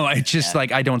 I just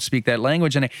like I don't speak that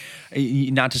language, and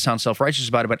not to sound self-righteous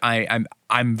about it, but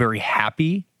I'm very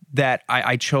happy that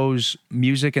I chose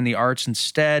music and the arts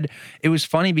instead. It was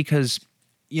funny because,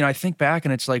 I think back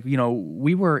and it's like,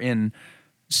 we were in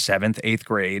 7th, 8th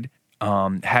grade,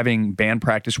 having band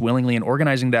practice willingly and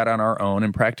organizing that on our own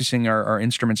and practicing our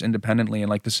instruments independently. And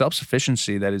like the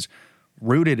self-sufficiency that is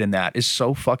rooted in that is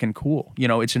so fucking cool.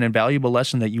 It's an invaluable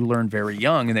lesson that you learn very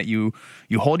young and that you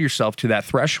hold yourself to that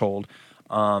threshold.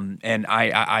 And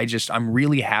I'm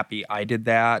really happy I did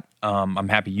that. I'm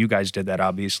happy you guys did that,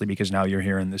 obviously, because now you're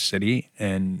here in this city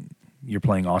and you're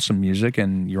playing awesome music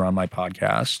and you're on my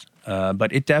podcast.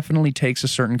 But it definitely takes a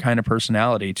certain kind of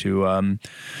personality to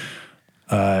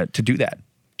do that,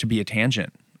 to be a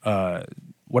tangent.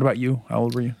 What about you? How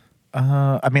old were you?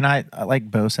 I mean, I like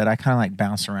Bo said, I kind of like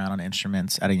bounced around on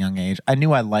instruments at a young age. I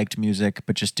knew I liked music,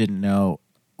 but just didn't know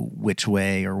which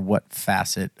way or what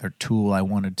facet or tool I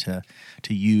wanted to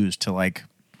use to like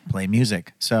play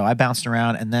music. So I bounced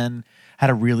around and then had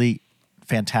a really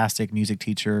fantastic music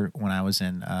teacher when I was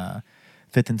in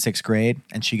 5th and 6th grade,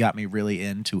 and she got me really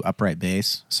into upright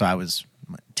bass. So I was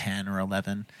 10 or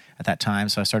 11 at that time.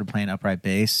 So I started playing upright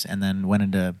bass and then went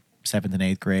into 7th and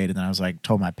 8th grade. And then I was like,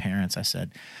 told my parents, I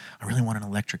said, I really want an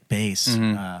electric bass.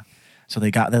 So they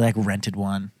like rented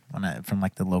one from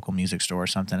like the local music store or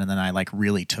something, and then I like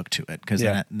really took to it because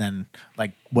then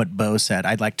like what Bo said,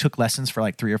 I like took lessons for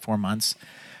like 3 or 4 months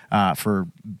for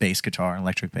bass guitar,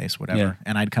 electric bass, whatever,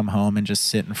 and I'd come home and just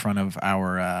sit in front of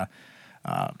our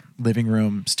living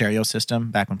room stereo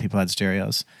system back when people had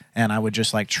stereos, and I would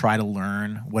just like try to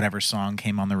learn whatever song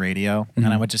came on the radio, and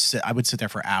I would sit there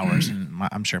for hours, and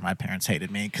I'm sure my parents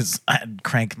hated me because I'd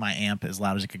crank my amp as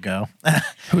loud as it could go.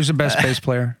 Who's the best bass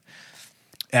player?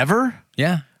 Ever?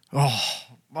 Yeah. Oh,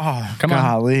 Come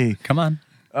golly. on. Come on.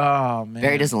 Oh man,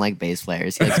 Barry doesn't like bass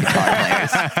players. He likes guitar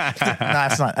players.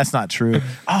 No, that's not true.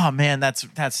 Oh man, that's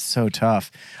so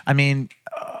tough. I mean,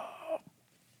 oh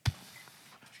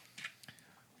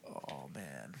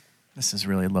man, this is a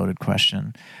really loaded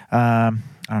question. I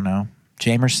don't know.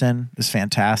 Jamerson is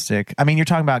fantastic. I mean, you're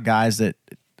talking about guys that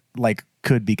like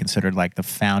could be considered like the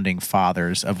founding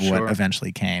fathers of what Sure.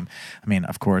 eventually came. I mean,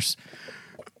 of course,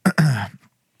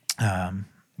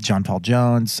 John Paul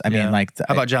Jones. I mean, like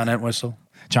how about John Entwistle?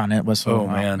 John Entwistle. Oh,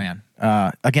 man.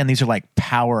 Again, these are like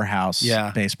powerhouse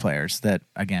Yeah. bass players that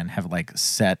again have like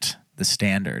set the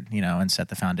standard, and set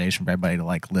the foundation for everybody to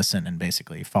like listen and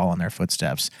basically follow in their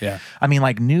footsteps. Yeah. I mean,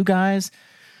 like new guys.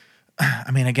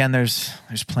 I mean, again, there's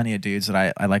plenty of dudes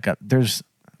that I like. There's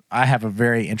I have a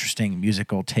very interesting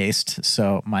musical taste,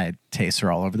 so my tastes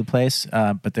are all over the place.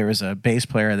 But there was a bass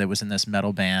player that was in this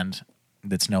metal band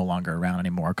that's no longer around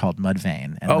anymore called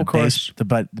Mudvayne. And of course. The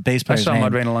bass I player's saw name,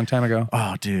 Mudvayne a long time ago.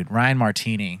 Oh, dude, Ryan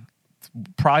Martini.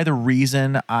 Probably the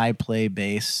reason I play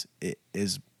bass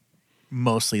is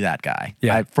mostly that guy.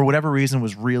 Yeah. I, for whatever reason,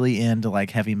 was really into like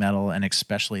heavy metal and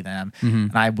especially them.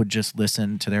 And I would just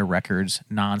listen to their records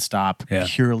nonstop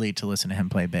purely to listen to him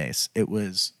play bass.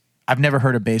 I've never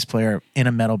heard a bass player in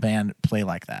a metal band play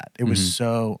like that. It was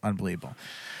so unbelievable.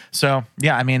 So,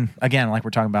 yeah, I mean, again, like we're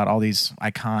talking about all these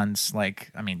icons,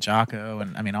 like, I mean, Jocko,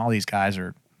 and I mean, all these guys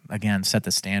are, again, set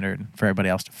the standard for everybody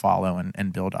else to follow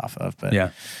and build off of. But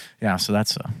yeah, so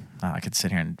that's, I could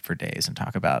sit here for days and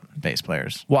talk about bass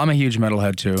players. Well, I'm a huge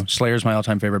metalhead too. Slayer's my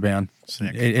all-time favorite band.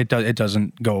 Sick. It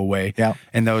doesn't go away. Yeah.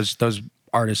 And those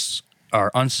artists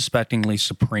are unsuspectingly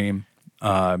supreme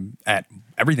at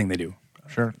everything they do.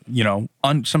 Sure. You know,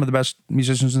 some of the best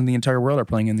musicians in the entire world are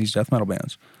playing in these death metal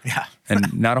bands. Yeah.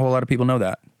 And not a whole lot of people know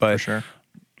that. But For sure.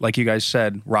 like you guys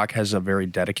said, rock has a very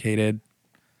dedicated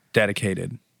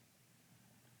fan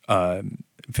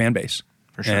base.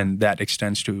 For sure. And that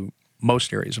extends to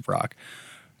most areas of rock.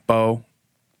 Bo,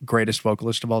 greatest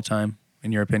vocalist of all time,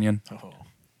 in your opinion?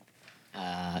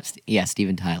 Yeah,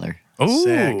 Steven Tyler.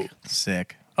 Oh,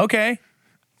 Sick. okay.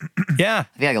 Yeah,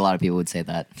 I feel like a lot of people would say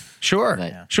that. sure.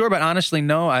 But- Sure, but honestly,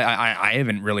 no, I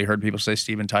haven't really heard people say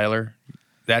Steven Tyler.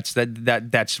 That's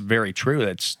very true.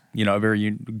 That's, you know, a very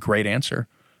great answer.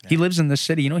 Yeah. He lives in this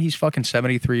city. You know, he's fucking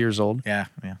 73 years old. Yeah.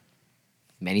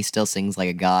 Man, he still sings like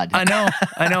a god. I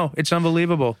know. It's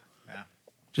unbelievable. Yeah.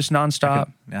 Just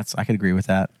nonstop. I could agree with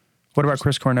that. What about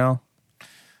Chris Cornell?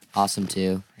 Awesome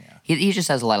too. Yeah. He just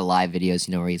has a lot of live videos,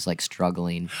 you know, where he's like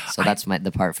struggling. So that's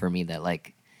the part for me that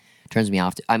like turns me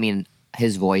off. I mean,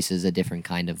 his voice is a different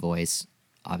kind of voice,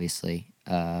 obviously.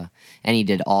 And he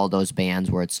did all those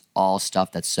bands where it's all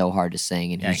stuff that's so hard to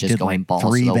sing, and he's just going like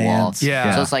balls to the wall.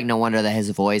 Yeah. So it's like no wonder that his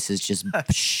voice is just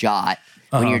shot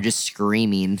when you're just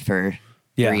screaming for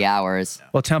 3 hours.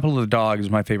 Well, Temple of the Dog is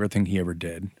my favorite thing he ever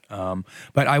did.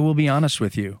 But I will be honest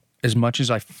with you. As much as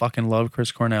I fucking love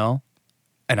Chris Cornell,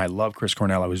 and I love Chris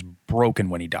Cornell, I was broken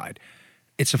when he died.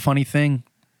 It's a funny thing.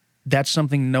 That's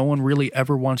something no one really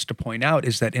ever wants to point out,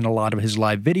 is that in a lot of his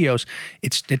live videos,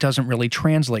 it doesn't really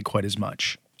translate quite as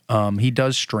much. He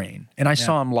does strain. And I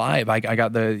saw him live. I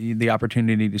got the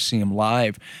opportunity to see him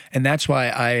live. And that's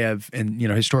why I have, and you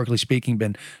know, historically speaking,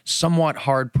 been somewhat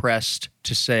hard-pressed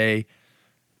to say,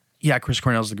 yeah, Chris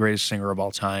Cornell's the greatest singer of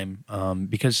all time,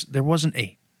 because there wasn't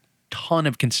a ton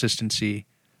of consistency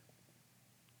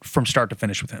from start to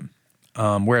finish with him.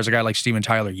 Whereas a guy like Steven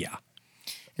Tyler,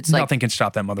 It's like nothing can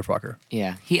stop that motherfucker.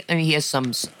 Yeah, he has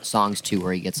some songs too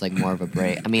where he gets like more of a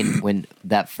break. I mean, when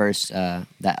that first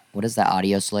what is that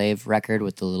Audio Slave record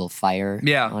with the little fire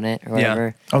on it or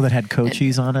whatever? Oh, that had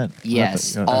Cochise on it?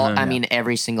 Yes. I mean,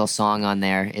 every single song on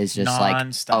there is just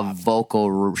Non-stop. like a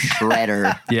vocal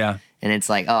shredder. Yeah. And it's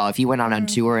like, oh, if you went on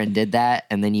tour and did that,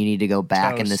 and then you need to go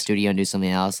back in the Toast. studio and do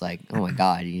something else, like, oh my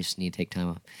God, you just need to take time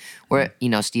off. Where, you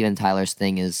know, Steven Tyler's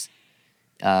thing is,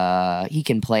 he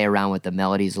can play around with the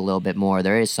melodies a little bit more.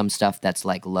 There is some stuff that's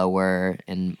like lower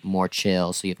and more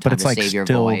chill, so you have time But it's to like save your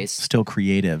still voice.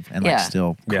 creative and like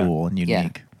still cool and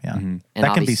unique. Yeah. And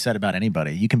That can be obvious- said about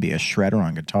anybody. You can be a shredder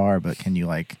on guitar, but can you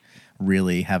like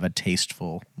really have a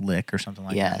tasteful lick or something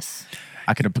like that? Yes.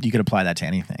 You could apply that to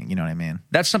anything. You know what I mean?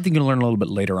 That's something you learn a little bit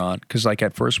later on. Because like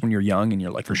at first when you're young and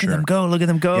you're like, look at them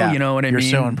go, Yeah. you know what I You're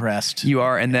mean? so impressed. You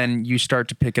are. And then you start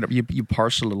to pick it up. You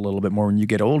parcel it a little bit more when you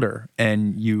get older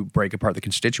and you break apart the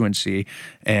constituency.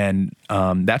 And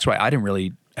that's why I didn't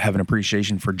really have an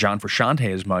appreciation for John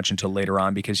Frusciante as much until later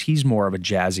on, because he's more of a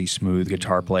jazzy, smooth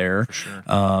guitar player. For sure.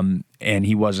 And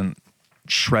he wasn't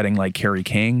shredding like Kerry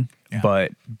King,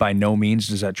 but by no means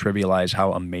does that trivialize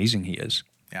how amazing he is.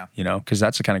 Yeah. You know, because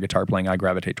that's the kind of guitar playing I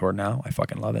gravitate toward now. I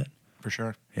fucking love it. For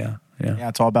sure. Yeah. Yeah,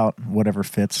 it's all about whatever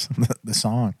fits the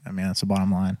song. I mean, that's the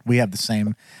bottom line. We have the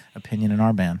same opinion in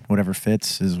our band. Whatever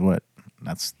fits is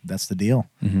that's the deal.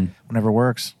 Whatever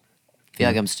works. I feel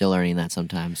like I'm still learning that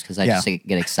sometimes because I just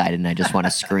get excited and I just want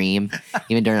to scream,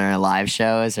 even during our live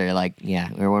shows or like,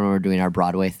 or when we're doing our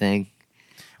Broadway thing.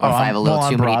 Or if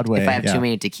I have too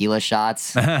many tequila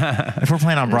shots. If we're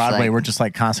playing on Broadway, like- we're just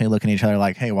like constantly looking at each other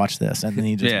like, hey, watch this. And then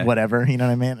you just, whatever, you know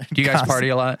what I mean? Do you guys party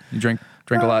a lot? You drink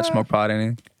a lot, smoke pot,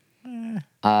 anything?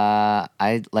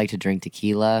 I like to drink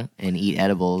tequila and eat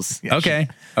edibles. Yeah, Okay.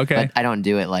 Okay. But I don't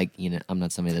do it like, you know, I'm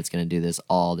not somebody that's going to do this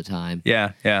all the time.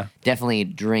 Yeah. Yeah. Definitely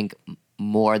drink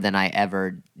more than I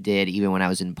ever did, even when I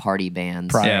was in party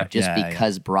bands. Prior. Just Yeah,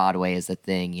 because Broadway is the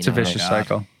thing. You It's know, a vicious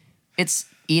cycle. it's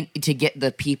to get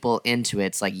the people into it.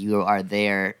 It's like you are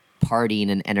there partying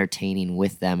and entertaining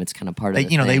with them. It's kind of part of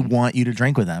the they thing. want you to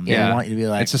drink with them. They want you to be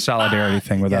like, it's a solidarity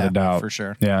thing without yeah, a doubt. for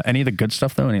sure. Yeah. Any of the good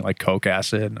stuff though? Any like Coke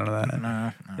acid? None of that?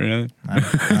 No. Really?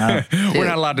 No. We're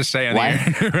not allowed to say on Why-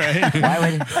 the air, right?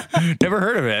 Why would Never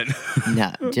heard of it.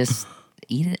 no? Just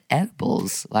eat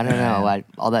edibles. I don't know.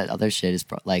 All that other shit is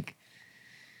like.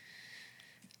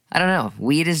 I don't know.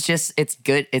 Weed is just, it's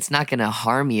good. It's not going to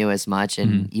harm you as much.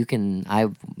 And you can,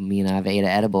 I've ate an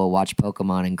edible, watched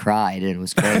Pokemon and cried, and it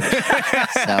was great.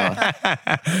 So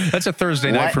That's a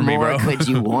Thursday night what for me, more bro. could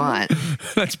you want?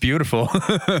 That's beautiful.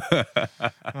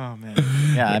 Oh man.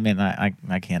 Yeah, I mean,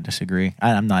 I can't disagree.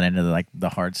 I'm not into the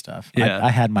hard stuff. Yeah. I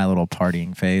had my little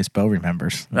partying phase. Bo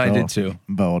remembers. I Bo- did too.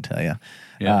 Bo will tell you.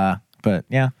 Yeah. But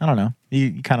yeah, I don't know.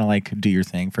 You kind of like do your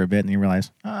thing for a bit, and you realize,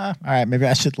 all right, maybe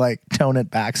I should like tone it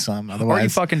back some. Otherwise, Or you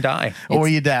fucking die. or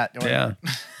you that. Yeah.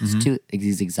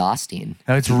 It's exhausting.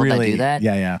 No, it's People that really do that.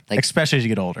 Yeah. Like, Especially as you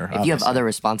get older. if you have other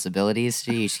responsibilities,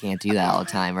 you just can't do that all the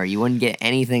time, or you wouldn't get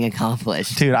anything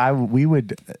accomplished. Dude, we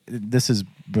would. This is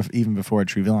even before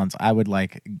True Villains. I would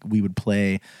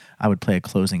play a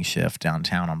closing shift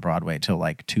downtown on Broadway till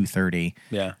like 2:30.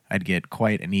 Yeah. I'd get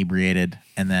quite inebriated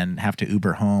and then have to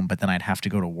Uber home, but then I'd have to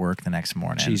go to work the next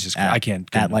morning. Jesus Christ, I can't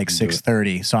at like do it.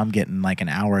 6:30. So I'm getting like an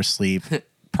hour's sleep.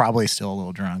 Probably still a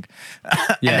little drunk.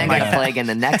 Yeah. And then gotta play again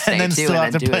the next day and then too, still have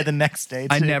and to then do play it. the next day.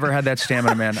 I too. never had that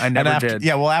stamina, man. I And never after, did.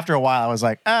 Yeah, well, after a while, I was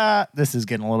like, this is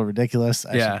getting a little ridiculous.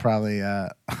 I Yeah. should probably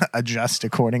adjust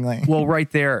accordingly. Well, right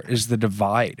there is the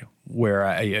divide where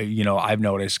I've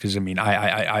noticed, because I mean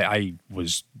I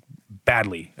was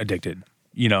badly addicted,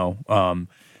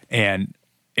 and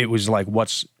it was like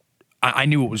I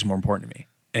knew what was more important to me,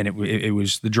 and it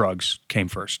was the drugs came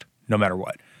first, no matter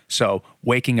what. So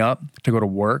waking up to go to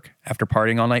work after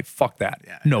partying all night, fuck that.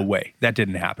 No way. That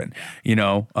didn't happen.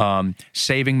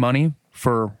 Saving money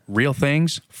for real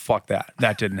things, fuck that.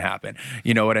 That didn't happen.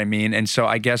 You know what I mean? And so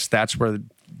I guess that's where,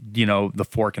 the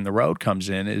fork in the road comes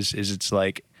in is it's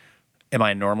like, am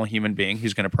I a normal human being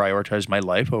who's going to prioritize my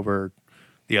life over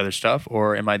the other stuff,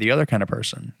 or am I the other kind of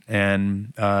person?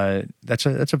 And that's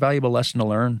a valuable lesson to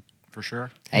learn. For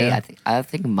sure. Hey, Yeah. I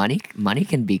think money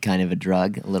can be kind of a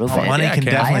drug a little bit. money Yeah, can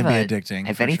okay. definitely I have be addicting.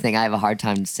 If for anything, I have a hard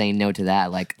time saying no to that.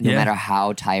 Like, no Yeah. matter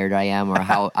how tired I am or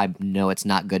how I know it's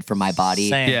not good for my body,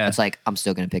 Same. Yeah. it's like I'm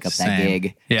still gonna pick up that Same.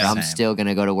 gig. Yeah. Or I'm Same. still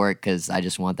gonna go to work because I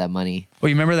just want that money. Well,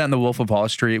 you remember that in The Wolf of Wall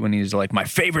Street when he's like, my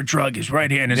favorite drug is right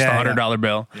here, and it's Yeah, the yeah. $100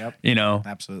 bill. Yep.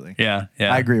 Absolutely. Yeah.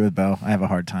 I agree with Bo. I have a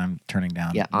hard time turning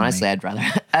down. Yeah, honestly, money.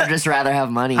 I'd just rather have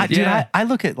money. Yeah. I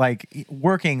look at like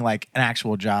working like an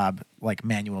actual job, like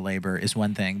manual labor is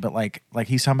one thing, but like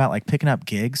he's talking about like picking up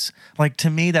gigs. Like to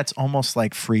me, that's almost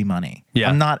like free money. Yeah.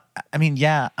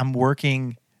 I'm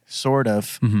working, sort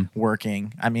of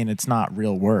working. I mean, it's not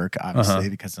real work, obviously,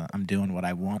 because I'm doing what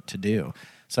I want to do.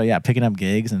 So yeah, picking up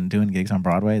gigs and doing gigs on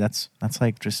Broadway, that's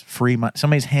like just free money.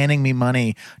 Somebody's handing me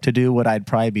money to do what I'd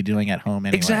probably be doing at home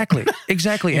anyway.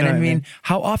 Exactly. You And know I what I mean, mean?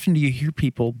 how often do you hear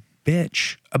people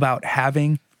bitch about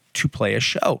having to play a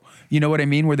show? You know what I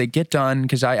mean? Where they get done,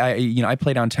 because I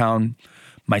play downtown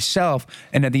myself,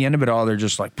 and at the end of it all, they're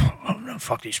just like, oh, no,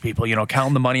 fuck these people,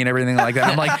 counting the money and everything like that.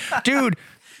 I'm like, dude,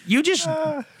 you just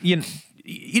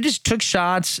you just took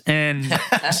shots and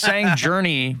sang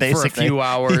Journey for a Basically. few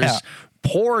hours. Yeah.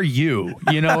 Poor you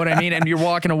know what I mean? And you're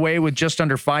walking away with just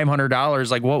under $500.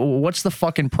 Like, what's the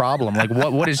fucking problem? Like,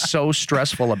 what is so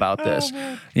stressful about this?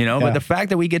 But Yeah. the fact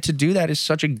that we get to do that is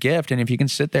such a gift. And if you can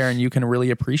sit there and you can really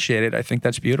appreciate it, I think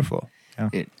that's beautiful.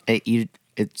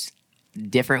 It's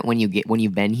different when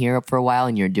you've been here for a while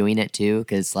and you're doing it too,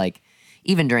 because like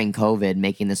even during COVID,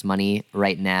 making this money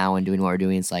right now and doing what we're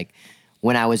doing, it's like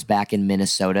when I was back in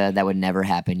Minnesota, that would never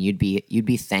happen. You'd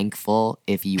be thankful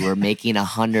if you were making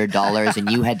 $100 and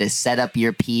you had to set up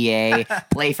your PA,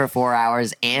 play for 4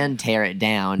 hours, and tear it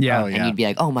down. Yeah. Oh, And yeah. you'd be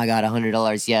like, oh my God,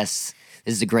 $100, yes.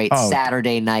 This is a great Oh.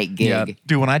 Saturday night gig. Yeah.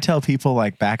 Dude, when I tell people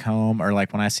like back home, or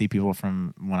like when I see people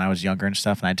from when I was younger and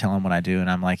stuff, and I tell them what I do, and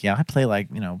I'm like, yeah, I play like,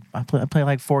 I play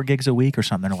like 4 gigs a week or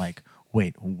something. They're like,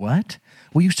 wait, what?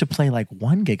 We used to play like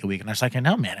 1 gig a week. And I was like, I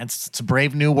know, man, it's a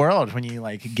brave new world when you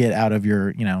like get out of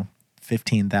your,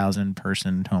 15,000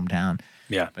 person hometown.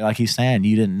 Yeah. But like he's saying,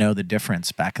 you didn't know the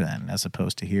difference back then as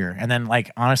opposed to here. And then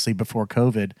like, honestly, before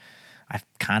COVID, I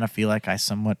kind of feel like I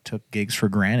somewhat took gigs for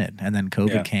granted. And then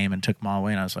COVID Yeah. came and took them all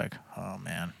away. And I was like, oh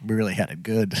man, we really had it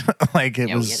good. Like it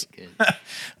Yeah, was, we get it good.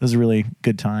 it was a really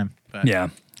good time. But, Yeah.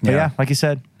 But yeah, like you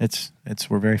said,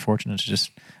 we're very fortunate to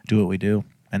just do what we do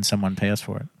and someone pay us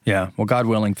for it. Yeah. Well, God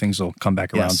willing, things will come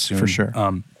back around Yes, soon. for sure.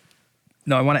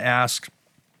 No, I want to ask,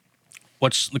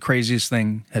 What's the craziest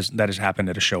thing that has happened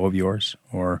at a show of yours?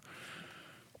 Or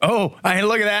look at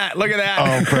that! Look at that!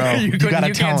 Oh, bro, you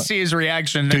gotta can't see his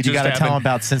reaction. Dude, you got to tell him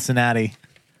about Cincinnati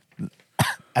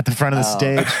at the front of the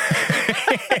stage.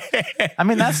 I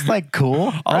mean, that's like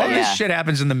cool. All Right? this shit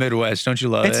happens in the Midwest. Don't you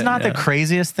love it? It's not the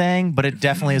craziest thing, but it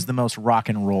definitely is the most rock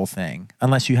and roll thing.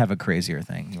 Unless you have a crazier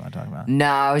thing you want to talk about. No,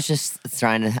 I was just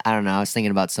trying to. I don't know. I was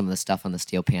thinking about some of the stuff on the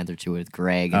Steel Panther tour with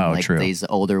Greg and like true. these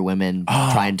older women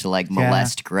trying to like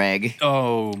molest Greg.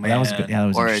 Oh man, That was good. Yeah, that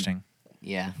was Or- interesting.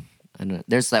 Yeah, I know.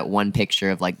 There's that one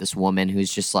picture of like this woman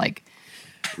who's just like,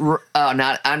 I'm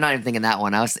not even thinking that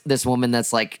one. I was this woman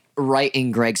that's like right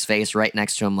in Greg's face, right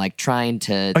next to him, like trying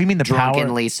to. Oh, you mean the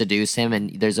drunkenly seduce him? And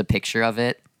there's a picture of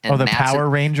it. And the Matt's Power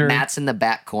Ranger? Matt's in the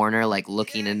back corner, like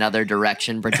looking another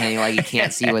direction, pretending like he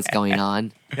can't see what's going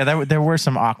on. Yeah, there were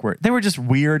some awkward. They were just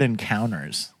weird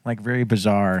encounters, like very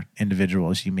bizarre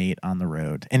individuals you meet on the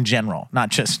road in general, not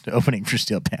just opening for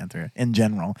Steel Panther. In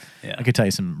general, Yeah. I could tell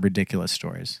you some ridiculous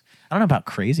stories. I don't know about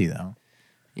crazy though.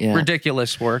 Yeah.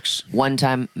 ridiculous works. One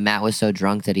time, Matt was so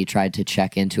drunk that he tried to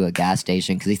check into a gas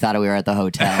station because he thought we were at the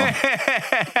hotel.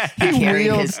 He carried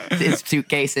wheeled- his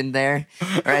suitcase in there.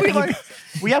 Or I think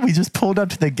We just pulled up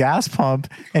to the gas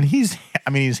pump, and he's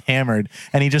hammered,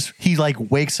 and he like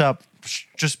wakes up,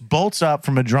 just bolts up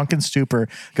from a drunken stupor,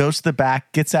 goes to the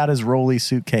back, gets out his rolly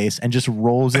suitcase, and just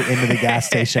rolls it into the gas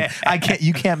station.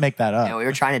 You can't make that up. we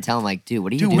were trying to tell him, like, dude,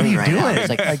 what are you Dude, doing what are you right now? doing? He's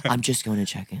like, I'm just going to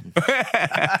check in.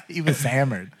 He was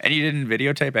hammered. And you didn't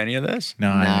videotape any of this?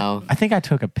 No. I think I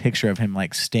took a picture of him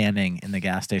like standing in the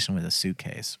gas station with a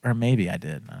suitcase, or maybe I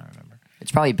did. I don't remember.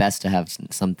 It's probably best to have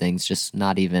some things just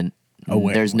not even.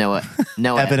 Aware. There's no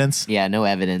Evidence? Yeah, no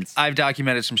evidence. I've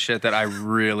documented some shit that I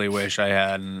really wish I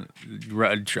had.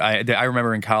 I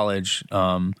remember in college,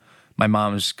 my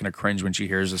mom's gonna cringe when she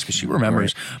hears this because she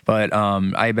remembers. But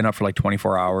I had been up for like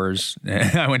 24 hours.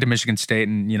 I went to Michigan State,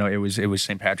 and it was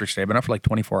St. Patrick's Day. I've been up for like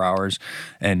 24 hours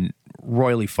and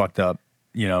royally fucked up.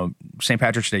 St.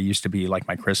 Patrick's Day used to be like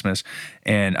my Christmas,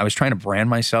 and I was trying to brand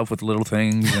myself with little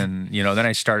things, and then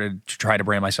I started to try to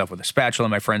brand myself with a spatula,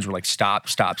 and my friends were like, stop,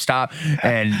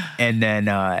 and then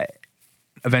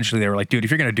eventually they were like, dude,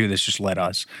 if you're gonna do this, just let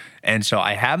us. And so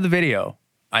I have the video.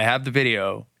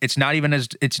 It's not even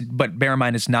but bear in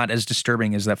mind, it's not as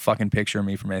disturbing as that fucking picture of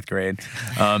me from 8th grade.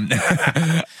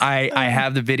 I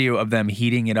have the video of them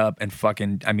heating it up and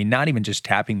not even just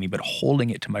tapping me, but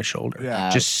holding it to my shoulder. Yeah.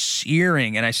 Just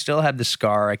searing. And I still have the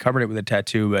scar. I covered it with a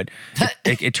tattoo, but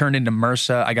it turned into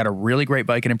MRSA. I got a really great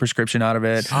Vicodin prescription out of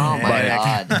it. Oh my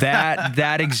God. Oh,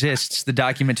 That exists. The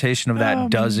documentation of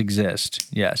that does exist.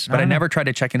 Yes. But I never tried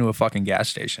to check into a fucking gas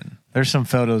station. There's some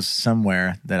photos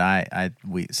somewhere that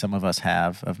some of us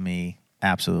have of me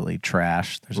absolutely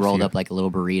trashed. There's Rolled up like a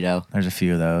little burrito. There's a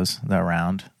few of those that are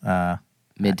around.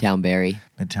 Midtown Barry.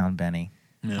 Midtown Benny.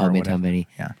 Midtown Benny.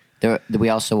 Yeah. We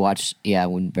also watched,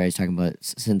 when Barry's talking about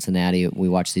Cincinnati, we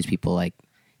watched these people like,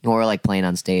 we're like playing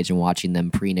on stage and watching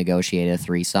them pre-negotiate a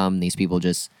threesome. These people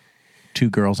just, 2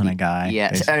 girls and a guy.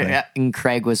 yeah. basically. And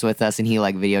Craig was with us, and he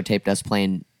like videotaped us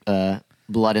playing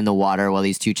Blood in the Water while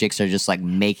these 2 chicks are just like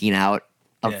making out.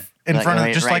 Yeah. In front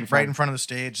of right in front of the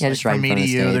stage. Yeah, like, just right from in me front to of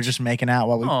the you. stage. They're just making out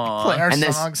while we play our And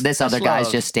songs. this other That's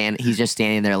guy's love. he's just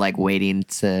standing there like waiting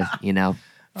to,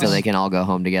 so they can all go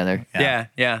home together.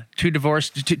 Yeah. 2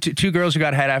 divorced, two girls who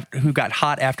got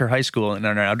hot after high school and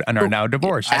are now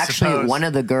divorced. Actually, suppose. one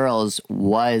of the girls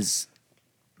was.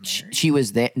 She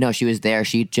was there. No, she was there.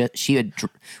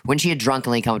 When she had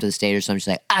drunkenly come up to the stage or something, she's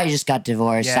like, "I just got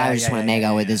divorced. Yeah, I just want to make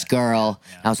out with this girl."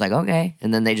 I was like, "Okay,"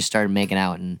 and then they just started making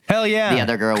out, and Hell yeah. the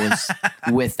other girl was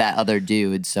with that other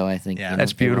dude. So I think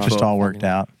that's they were beautiful. Just all worked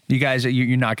out. You guys,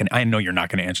 you're not gonna. I know you're not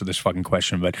gonna answer this fucking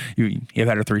question, but you've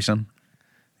had a threesome.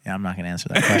 Yeah, I'm not going to answer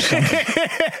that question.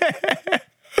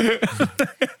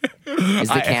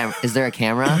 Is there a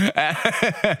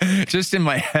camera? Just in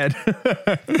my head.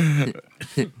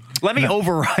 Let me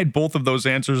override both of those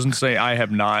answers and say I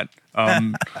have not.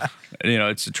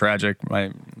 It's a tragic,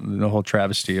 the whole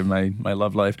travesty of my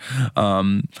love life.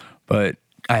 But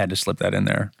I had to slip that in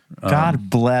there. God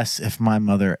bless if my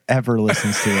mother ever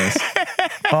listens to this.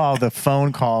 Oh, the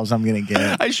phone calls I'm going to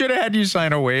get. I should have had you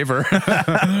sign a waiver.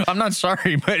 I'm not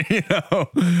sorry, but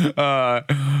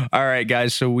all right,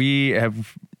 guys. So we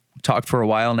have talked for a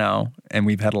while now, and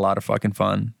we've had a lot of fucking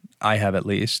fun. I have, at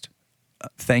least.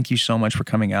 Thank you so much for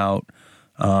coming out.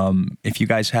 If you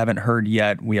guys haven't heard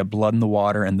yet, we have Blood in the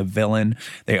Water and The Villain.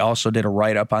 They also did a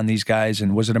write-up on these guys,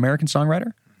 and was it American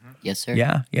Songwriter? Yes, sir.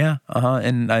 Yeah.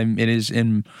 And it is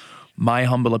in my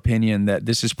humble opinion that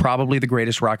this is probably the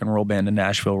greatest rock and roll band in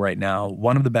Nashville right now.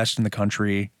 One of the best in the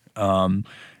country.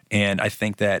 And I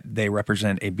think that they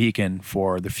represent a beacon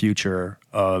for the future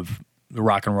of the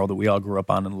rock and roll that we all grew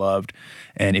up on and loved.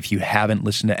 And if you haven't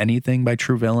listened to anything by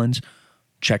True Villains,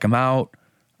 check them out.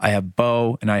 I have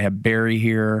Bo and I have Barry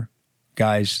here.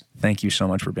 Guys, thank you so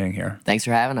much for being here. Thanks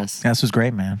for having us. Yeah, this was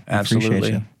great, man. I appreciate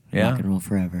Absolutely. you. Yeah. Rock and roll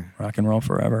forever. Rock and roll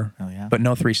forever. Oh, yeah. But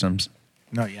no threesomes.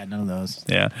 No, yeah, none of those.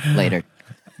 Yeah. Later.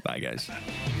 Bye, guys.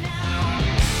 Now